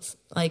anybody else?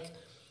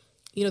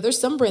 There's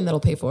some brand that'll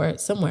pay for it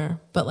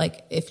somewhere,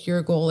 but if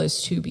your goal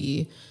is to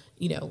be,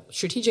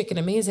 strategic and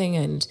amazing,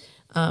 and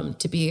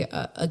to be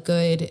a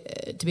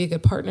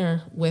good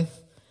partner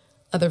with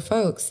other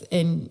folks,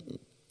 and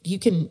you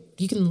can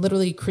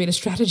literally create a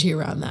strategy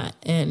around that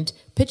and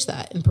pitch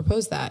that and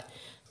propose that.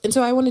 And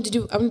so I wanted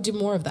to do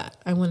more of that.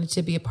 I wanted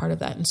to be a part of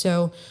that. And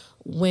so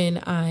when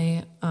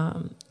I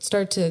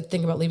started to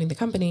think about leaving the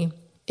company,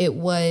 it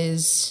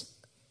was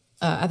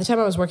at the time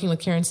I was working with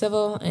Karen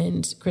Civil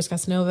and Chris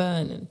Casanova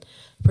and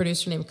a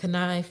producer named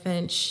Kanai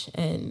Finch,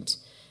 and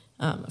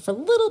for a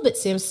little bit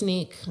Sam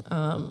Sneak,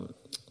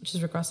 which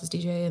is Rick Ross's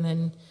DJ, and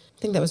then I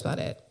think that was about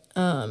it.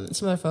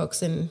 Some other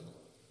folks, and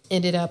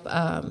ended up,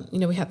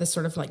 we had this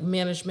sort of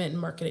management and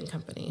marketing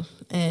company,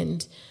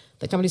 and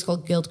the company's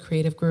called Guild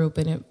Creative Group.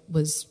 And it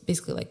was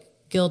basically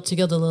Guild to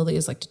Guild a Lily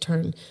is to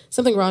turn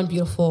something raw and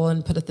beautiful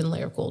and put a thin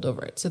layer of gold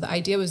over it. So the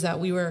idea was that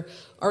we were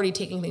already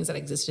taking things that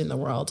existed in the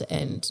world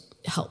and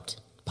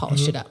helped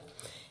polish it up.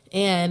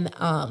 And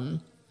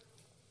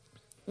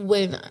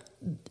when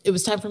it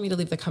was time for me to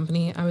leave the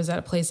company, I was at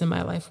a place in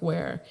my life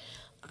where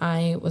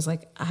I was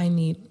I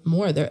need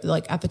more. There,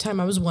 at the time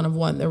I was one of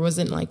one. There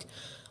wasn't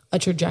a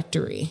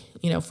trajectory,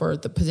 for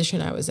the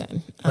position I was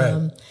in.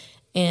 Right.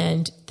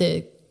 And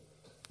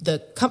the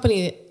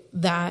company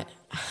that,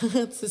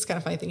 it's just kind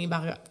of funny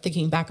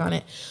thinking back on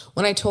it.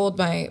 When I told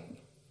my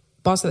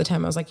boss at the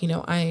time, I was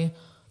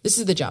this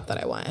is the job that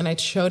I want. And I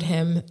showed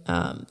him,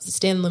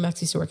 Stan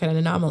Lumex used to work at an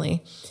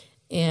Anomaly,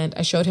 and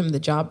I showed him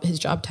his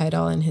job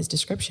title and his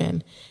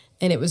description.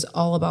 And it was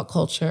all about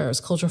culture. It was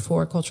culture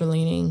forward, culture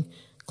leaning,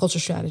 culture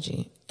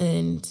strategy.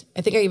 And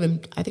I think I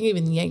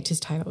even yanked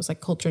his title. It was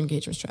culture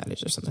engagement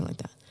strategist or something like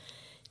that.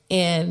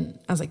 And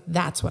I was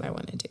that's what I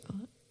want to do.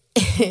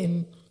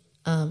 And,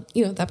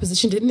 that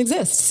position didn't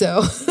exist.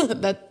 So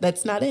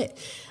that's not it.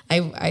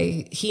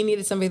 He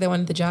needed somebody that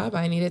wanted the job.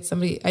 I needed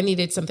something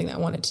that I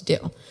wanted to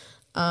do.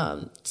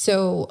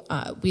 So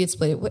we had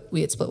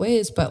split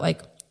ways, but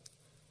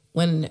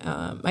when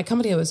my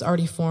company was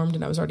already formed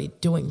and I was already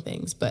doing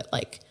things, but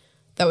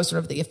that was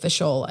sort of the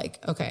official,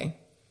 okay,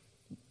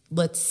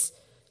 let's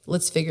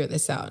figure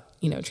this out.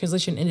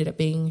 Translation ended up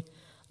being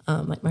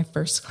my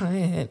first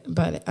client,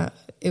 but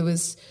it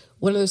was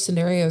one of those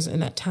scenarios in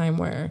that time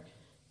where,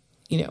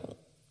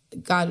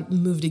 God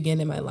moved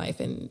again in my life,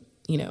 and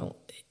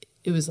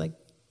it was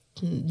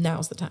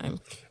now's the time.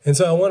 And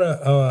so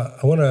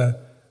I want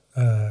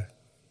to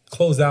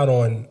close out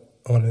on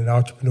an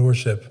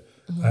entrepreneurship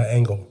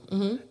angle.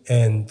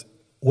 And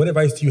what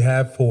advice do you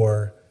have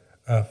for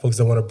folks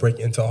that want to break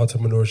into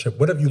entrepreneurship?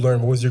 What have you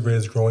learned? What was your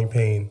greatest growing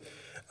pain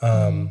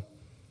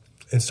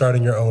in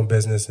starting your own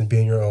business and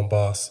being your own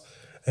boss?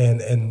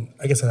 And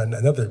I guess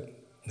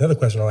another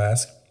question I'll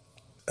ask: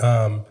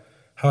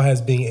 how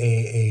has being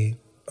a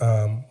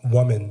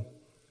woman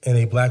and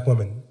a Black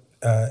woman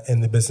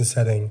in the business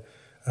setting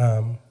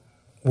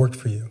worked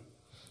for you?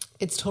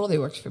 It's totally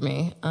worked for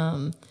me.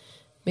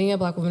 Being a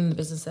Black woman in the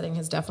business setting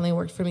has definitely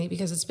worked for me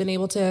because it's been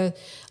able to.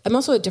 I'm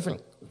also a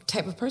different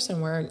type of person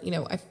where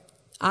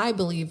I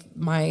believe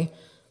my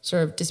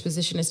sort of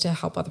disposition is to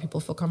help other people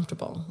feel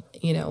comfortable.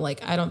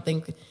 I don't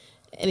think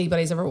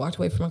anybody's ever walked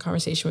away from a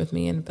conversation with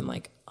me and been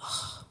like,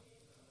 oh,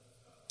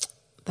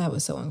 that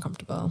was so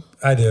uncomfortable.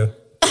 I do.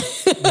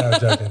 No, I'm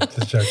joking.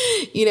 Just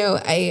joking.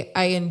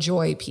 I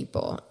enjoy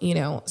people,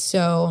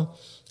 so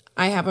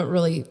I haven't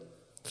really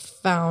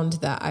found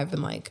that I've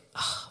been like,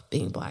 oh,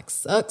 being Black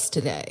sucks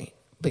today.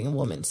 Being a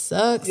woman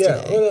sucks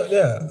today. Well,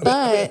 yeah.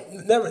 But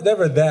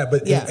never that.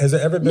 But has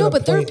there ever been? No,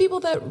 but there are people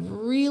that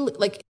really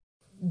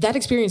that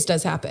experience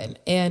does happen,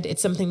 and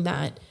it's something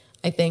that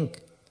I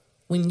think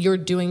when you're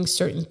doing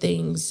certain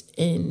things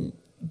in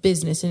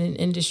business and in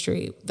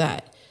industry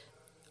that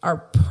are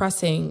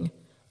pressing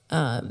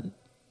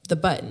the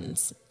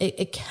buttons,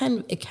 it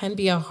can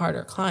be a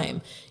harder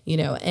climb,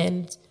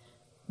 and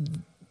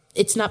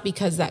it's not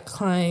because that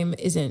climb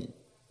isn't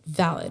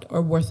valid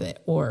or worth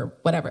it or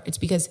whatever. It's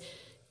because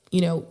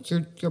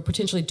you're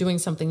potentially doing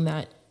something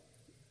that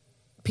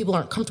people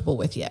aren't comfortable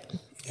with yet.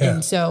 Yeah.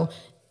 And so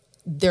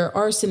there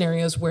are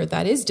scenarios where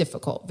that is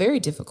difficult, very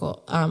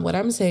difficult. What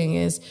I'm saying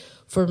is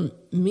for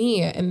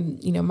me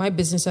and, my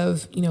business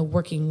of,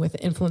 working with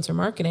influencer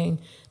marketing,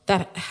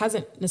 that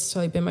hasn't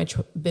necessarily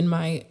been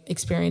my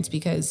experience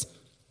because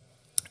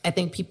I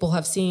think people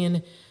have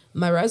seen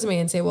my resume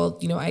and say, well,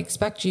 I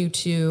expect you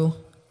to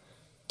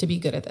be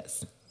good at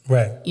this.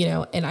 Right.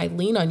 And I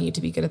lean on you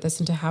to be good at this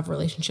and to have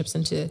relationships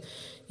and to,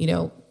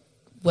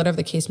 whatever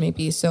the case may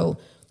be. So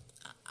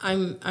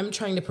I'm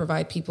trying to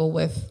provide people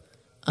with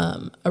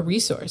a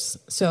resource.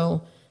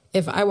 So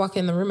if I walk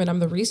in the room and I'm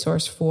the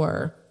resource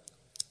for,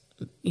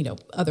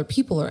 other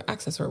people or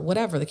access or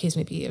whatever the case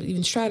may be, or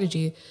even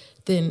strategy,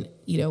 then,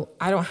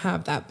 I don't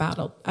have that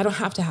battle. I don't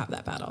have to have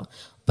that battle,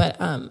 but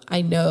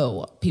I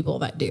know people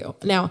that do.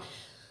 Now,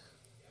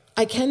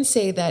 I can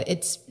say that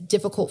it's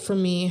difficult for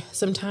me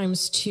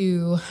sometimes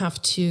to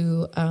have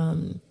to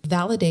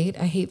validate.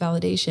 I hate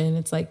validation.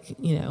 It's like,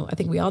 I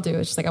think we all do.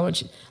 It's just like, I want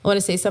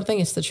to say something.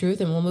 It's the truth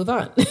and we'll move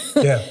on.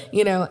 Yeah.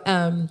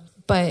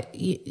 But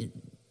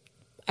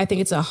I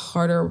think it's a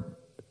harder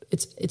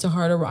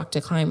rock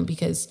to climb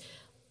because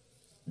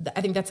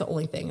I think that's the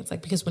only thing. It's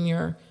like, because when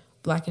you're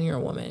Black and you're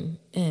a woman,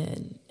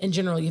 and in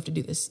general, you have to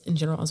do this in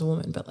general as a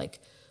woman, but like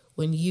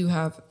when you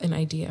have an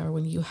idea or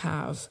when you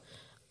have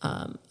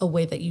a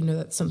way that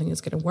that something is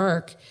going to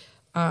work,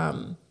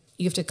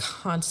 you have to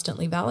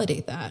constantly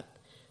validate that,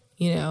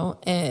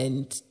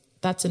 and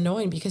that's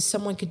annoying because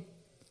someone could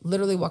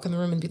literally walk in the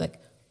room and be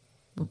like,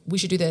 we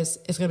should do this.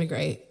 It's going to be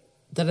great.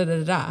 Da, da,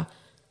 da, da, da.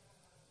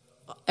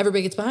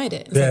 Everybody gets behind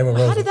it. Yeah,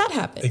 like, how did that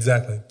happen?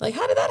 Exactly. Like,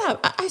 how did that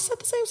happen? I said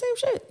the same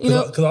shit,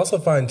 Because I also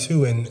find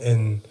too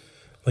in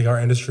like our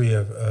industry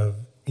of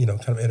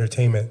kind of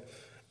entertainment,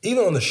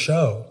 even on the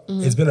show,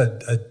 it's been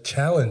a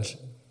challenge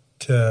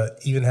to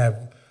even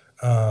have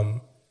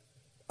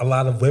a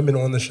lot of women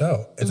on the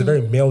show. It's a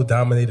very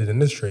male-dominated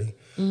industry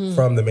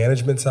from the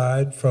management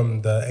side,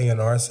 from the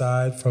A&R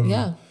side,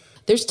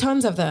 there's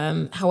tons of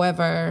them.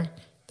 However,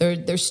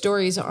 their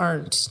stories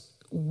aren't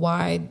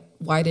wide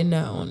and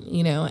known,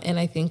 and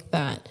I think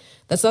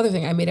that's the other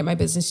thing I made it my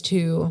business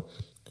to,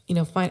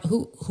 find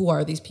who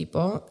are these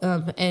people,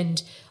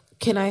 and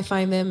can I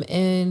find them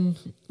in,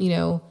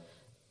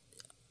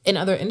 in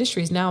other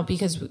industries now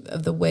because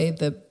of the way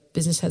the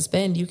business has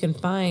been. You can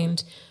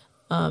find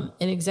an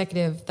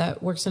executive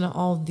that works in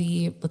all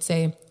the, let's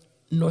say,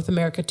 North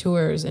America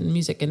tours and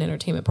music and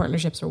entertainment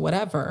partnerships or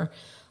whatever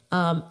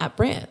at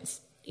brands.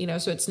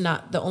 So it's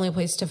not the only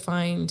place to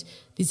find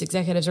these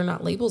executives are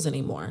not labels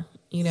anymore.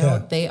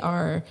 They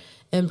are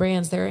in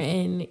brands. They're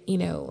in,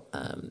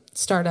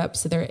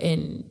 startups. They're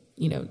in,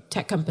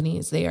 tech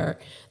companies. They're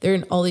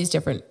in all these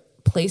different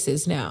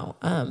places now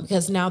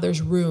because now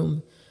there's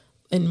room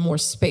and more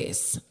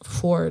space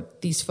for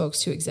these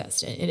folks to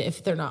exist. And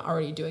if they're not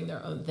already doing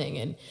their own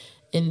thing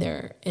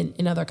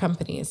in other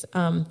companies,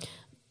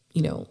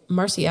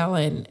 Marcy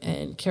Allen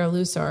and Carol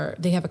Luce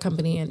they have a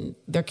company and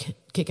they're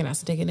kicking ass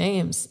and taking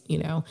names,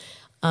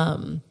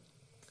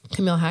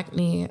 Camille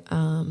Hackney,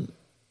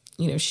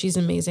 she's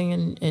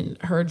amazing. And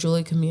her,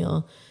 Julie,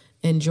 Camille,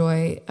 and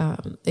Joy,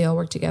 they all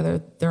work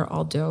together. They're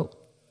all dope.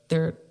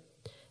 They're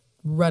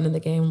running the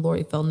game.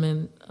 Lori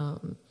Feldman,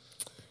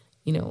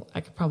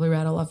 I could probably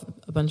rattle off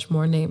a bunch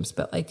more names,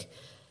 but like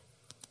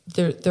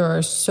there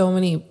are so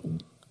many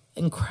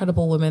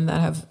incredible women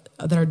that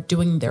are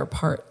doing their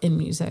part in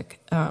music,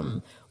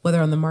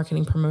 whether on the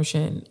marketing,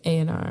 promotion,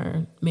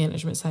 A&R,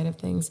 management side of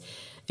things.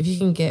 If you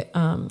can get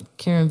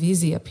Karen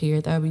Veazey up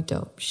here, that would be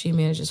dope. She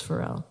manages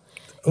Pharrell.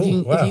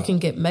 If you can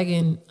get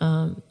Megan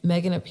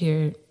up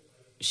here,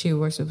 she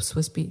works with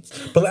Swiss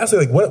Beats. But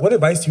lastly, like what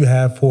advice do you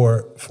have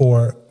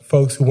for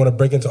folks who want to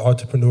break into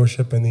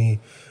entrepreneurship in the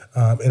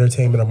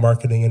entertainment or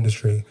marketing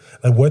industry?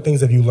 Like, what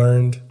things have you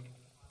learned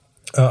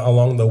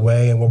along the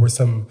way, and what were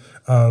some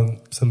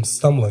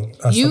stumbling?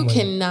 You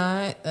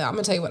cannot. I'm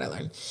gonna tell you what I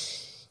learned,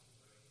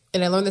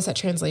 and I learned this at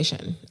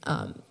Translation.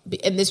 And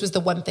this was the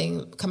one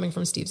thing coming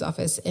from Steve's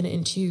office and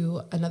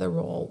into another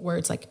role where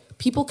it's like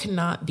people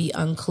cannot be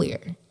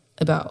unclear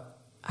about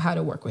how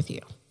to work with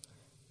you.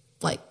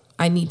 Like,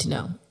 I need to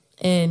know.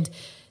 And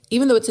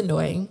even though it's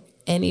annoying,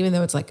 and even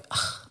though it's like,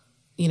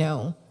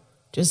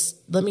 just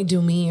let me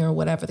do me or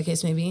whatever the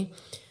case may be,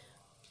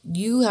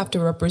 you have to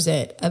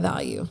represent a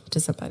value to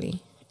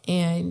somebody.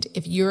 And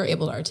if you're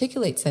able to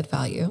articulate said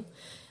value,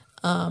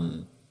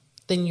 then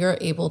you're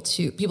able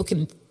to, people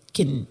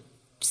can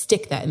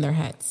stick that in their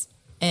heads.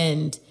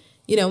 And,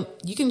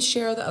 you can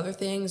share the other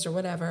things or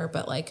whatever,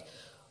 but like,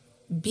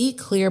 be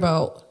clear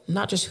about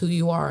not just who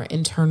you are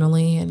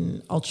internally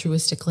and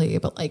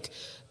altruistically, but like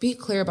be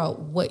clear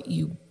about what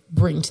you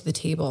bring to the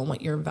table and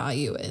what your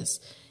value is.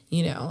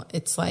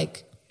 It's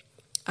like,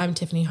 I'm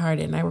Tiffany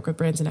Hardin. I work with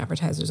brands and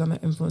advertisers on their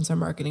influencer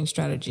marketing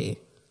strategy.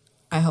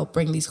 I help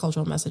bring these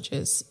cultural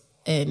messages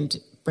and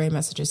brand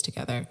messages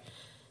together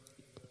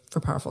for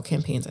powerful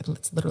campaigns. I think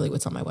that's literally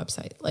what's on my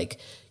website. Like,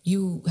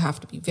 you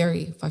have to be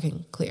very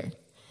fucking clear.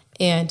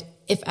 And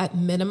if at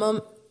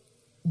minimum,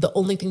 the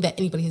only thing that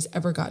anybody has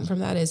ever gotten from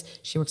that is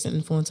she works in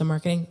influencer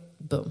marketing,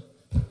 boom.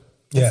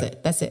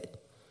 That's it.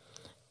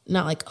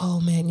 Not like, oh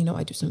man,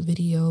 I do some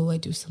video, I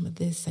do some of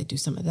this, I do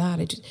some of that.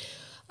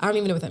 I don't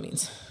even know what that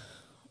means.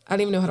 I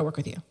don't even know how to work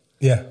with you.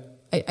 Yeah.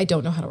 I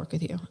don't know how to work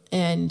with you.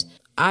 And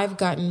I've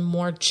gotten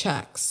more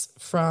checks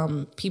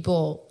from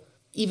people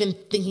even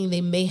thinking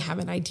they may have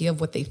an idea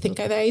of what they think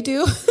that I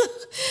do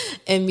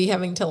and me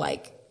having to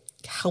like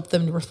help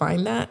them to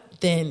refine that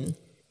than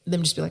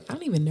them just be like, I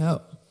don't even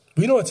know.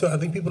 You know what, too? I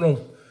think we're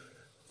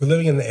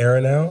living in an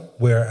era now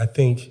where I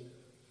think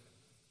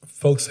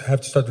folks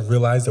have to start to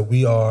realize that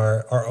we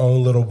are our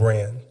own little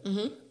brand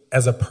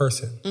as a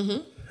person,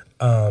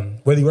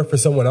 whether you work for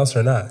someone else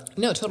or not.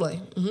 No,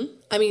 totally.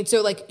 I mean,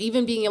 so like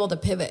even being able to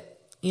pivot,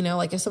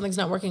 like if something's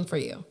not working for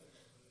you,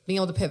 being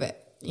able to pivot,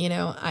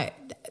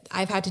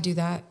 I've had to do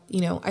that.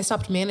 I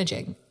stopped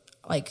managing.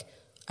 Like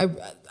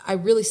I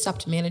really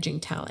stopped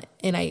managing talent,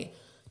 and I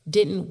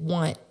didn't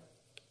want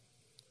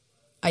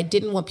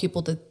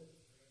people to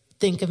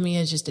think of me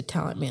as just a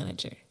talent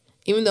manager,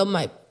 even though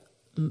my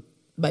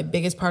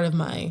biggest part of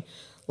my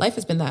life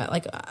has been that.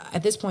 Like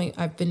at this point,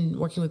 I've been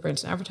working with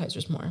brands and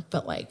advertisers more,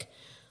 but like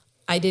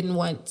I didn't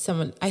want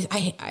someone.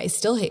 I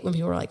still hate when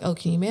people are like, "Oh,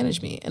 can you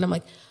manage me?" And I'm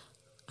like,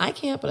 I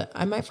can't, but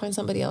I might find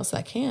somebody else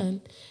that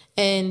can.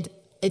 And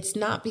it's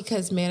not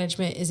because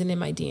management isn't in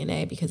my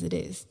DNA, because it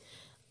is.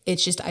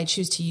 It's just I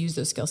choose to use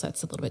those skill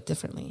sets a little bit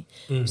differently.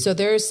 So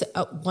there's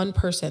one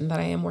person that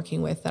I am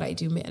working with that I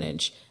do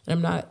manage, and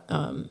I'm not,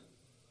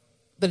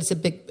 but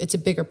it's a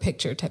bigger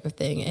picture type of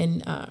thing.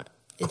 And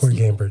it's Corey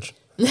Cambridge.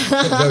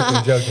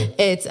 joking.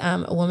 It's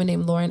a woman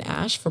named Lauren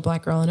Ash for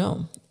Black Girl in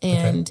Home,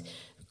 and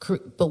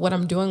but what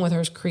I'm doing with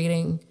her is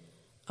creating,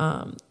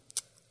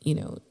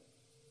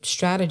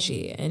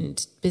 strategy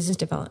and business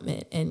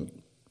development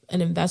and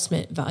an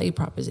investment value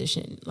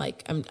proposition.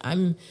 Like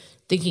I'm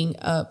thinking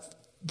of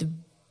the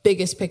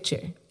biggest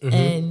picture,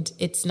 and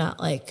it's not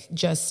like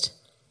just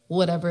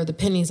whatever the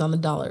pennies on the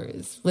dollar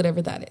is,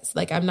 whatever that is.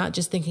 Like I'm not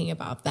just thinking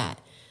about that,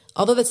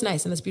 although that's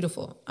nice and that's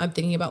beautiful. I'm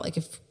thinking about like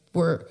if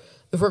we're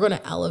going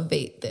to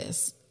elevate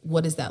this,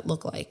 what does that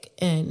look like,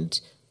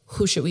 and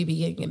who should we be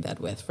getting in bed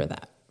with for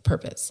that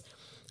purpose?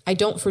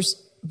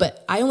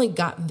 But I only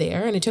got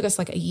there, and it took us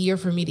like a year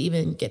for me to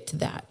even get to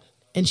that.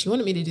 And she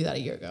wanted me to do that a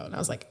year ago, and I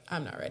was like,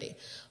 I'm not ready.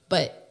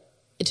 But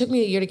it took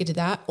me a year to get to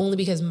that, only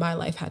because my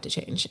life had to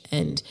change.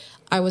 And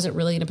I wasn't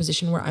really in a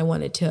position where I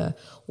wanted to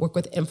work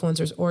with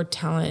influencers or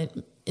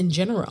talent in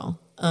general.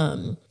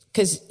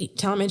 Because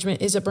talent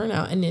management is a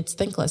burnout, and it's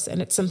thankless,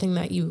 and it's something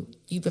that you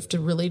have to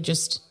really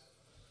just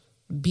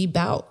be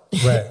about.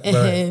 Right,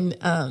 and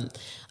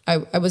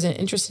I wasn't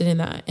interested in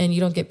that, and you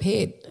don't get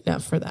paid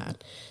enough for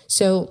that.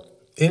 So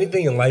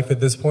anything in life at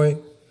this point,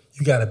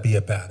 you got to be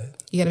about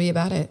it. You got to be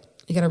about it.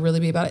 You got to really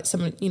be about it.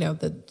 Someone,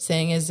 the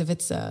saying is, if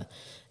it's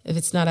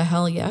not a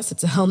hell yes,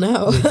 it's a hell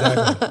no.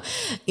 Exactly.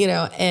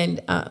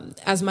 And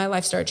as my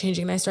life started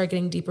changing and I started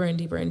getting deeper and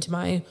deeper into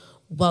my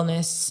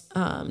wellness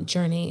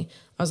journey,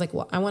 I was like,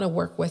 well, I want to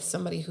work with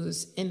somebody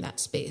who's in that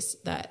space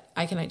that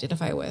I can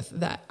identify with,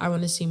 that I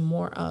want to see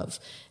more of.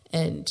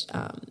 And,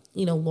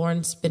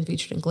 Lauren's been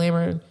featured in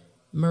Glamour,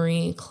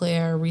 Marie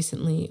Claire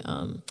recently.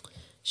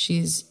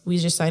 We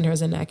just signed her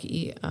as a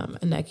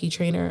Nike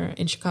trainer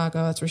in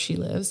Chicago. That's where she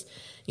lives.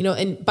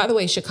 And by the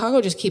way,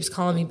 Chicago just keeps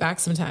calling me back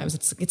sometimes.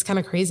 It's kind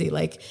of crazy.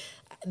 Like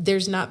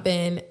there's not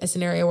been a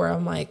scenario where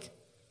I'm like,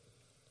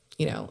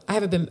 I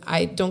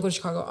don't go to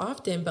Chicago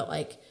often, but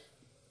like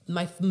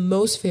my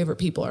most favorite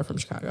people are from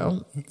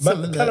Chicago.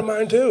 Kind of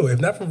mine too, if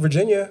not from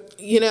Virginia.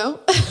 You know?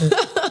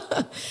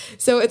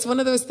 So it's one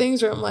of those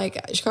things where I'm like,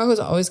 Chicago is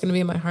always going to be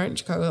in my heart, and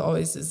Chicago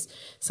always is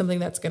something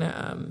that's going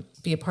to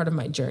be a part of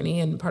my journey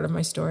and part of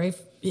my story,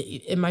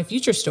 in my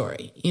future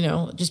story, you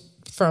know, just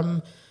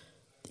from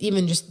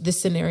even just this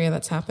scenario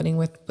that's happening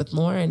with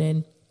Lauren.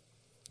 And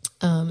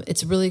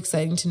it's really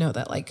exciting to know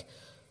that, like,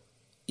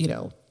 you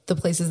know, the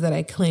places that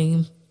I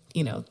claim,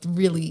 you know,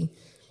 really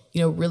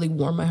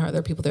warm my heart. There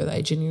are people there that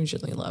I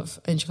genuinely love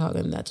in Chicago,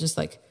 and that's just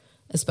like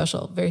a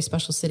special, very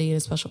special city and a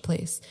special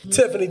place.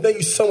 Tiffany, thank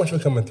you so much for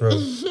coming through.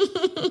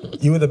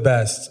 You were the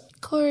best.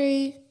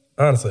 Corey.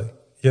 Honestly,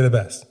 you're the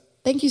best.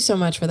 Thank you so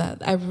much for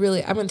that. I'm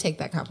going to take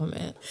that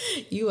compliment.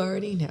 You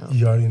already know.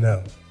 You already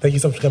know. Thank you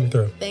so much for coming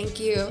through. Thank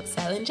you.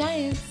 Silent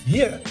Giants.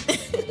 Yeah.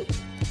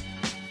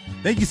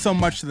 Thank you so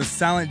much to the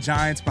Silent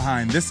Giants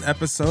behind this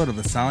episode of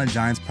the Silent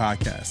Giants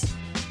podcast.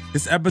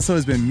 This episode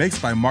has been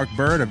mixed by Mark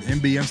Bird of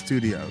MBM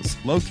Studios,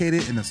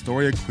 located in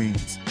Astoria,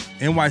 Queens,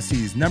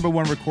 NYC's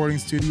 #1 recording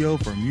studio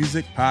for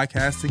music,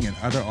 podcasting, and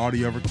other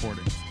audio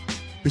recordings.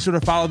 Be sure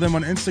to follow them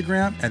on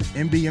Instagram at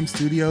MBM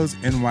Studios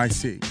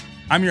NYC.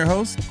 I'm your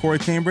host, Corey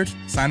Cambridge,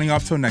 signing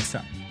off till next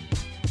time.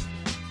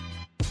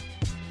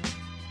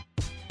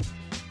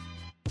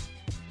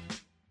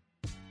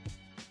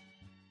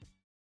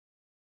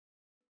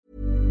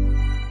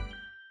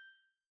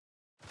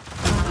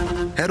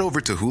 Head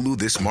over to Hulu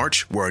this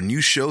March, where our new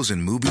shows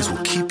and movies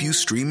will keep you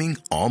streaming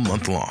all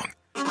month long.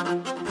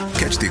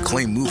 Catch the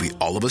acclaimed movie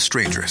All of Us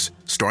Strangers,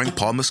 starring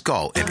Paul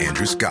Mescal and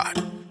Andrew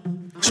Scott.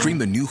 Stream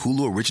the new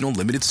Hulu original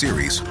limited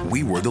series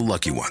We Were the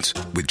Lucky Ones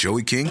with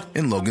Joey King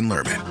and Logan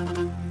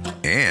Lerman.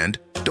 And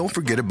don't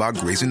forget about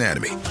Grey's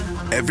Anatomy.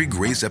 Every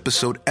Grey's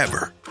episode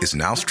ever is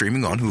now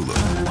streaming on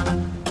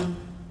Hulu.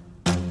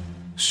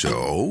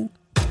 So,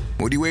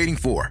 what are you waiting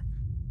for?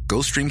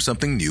 Go stream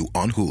something new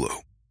on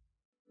Hulu.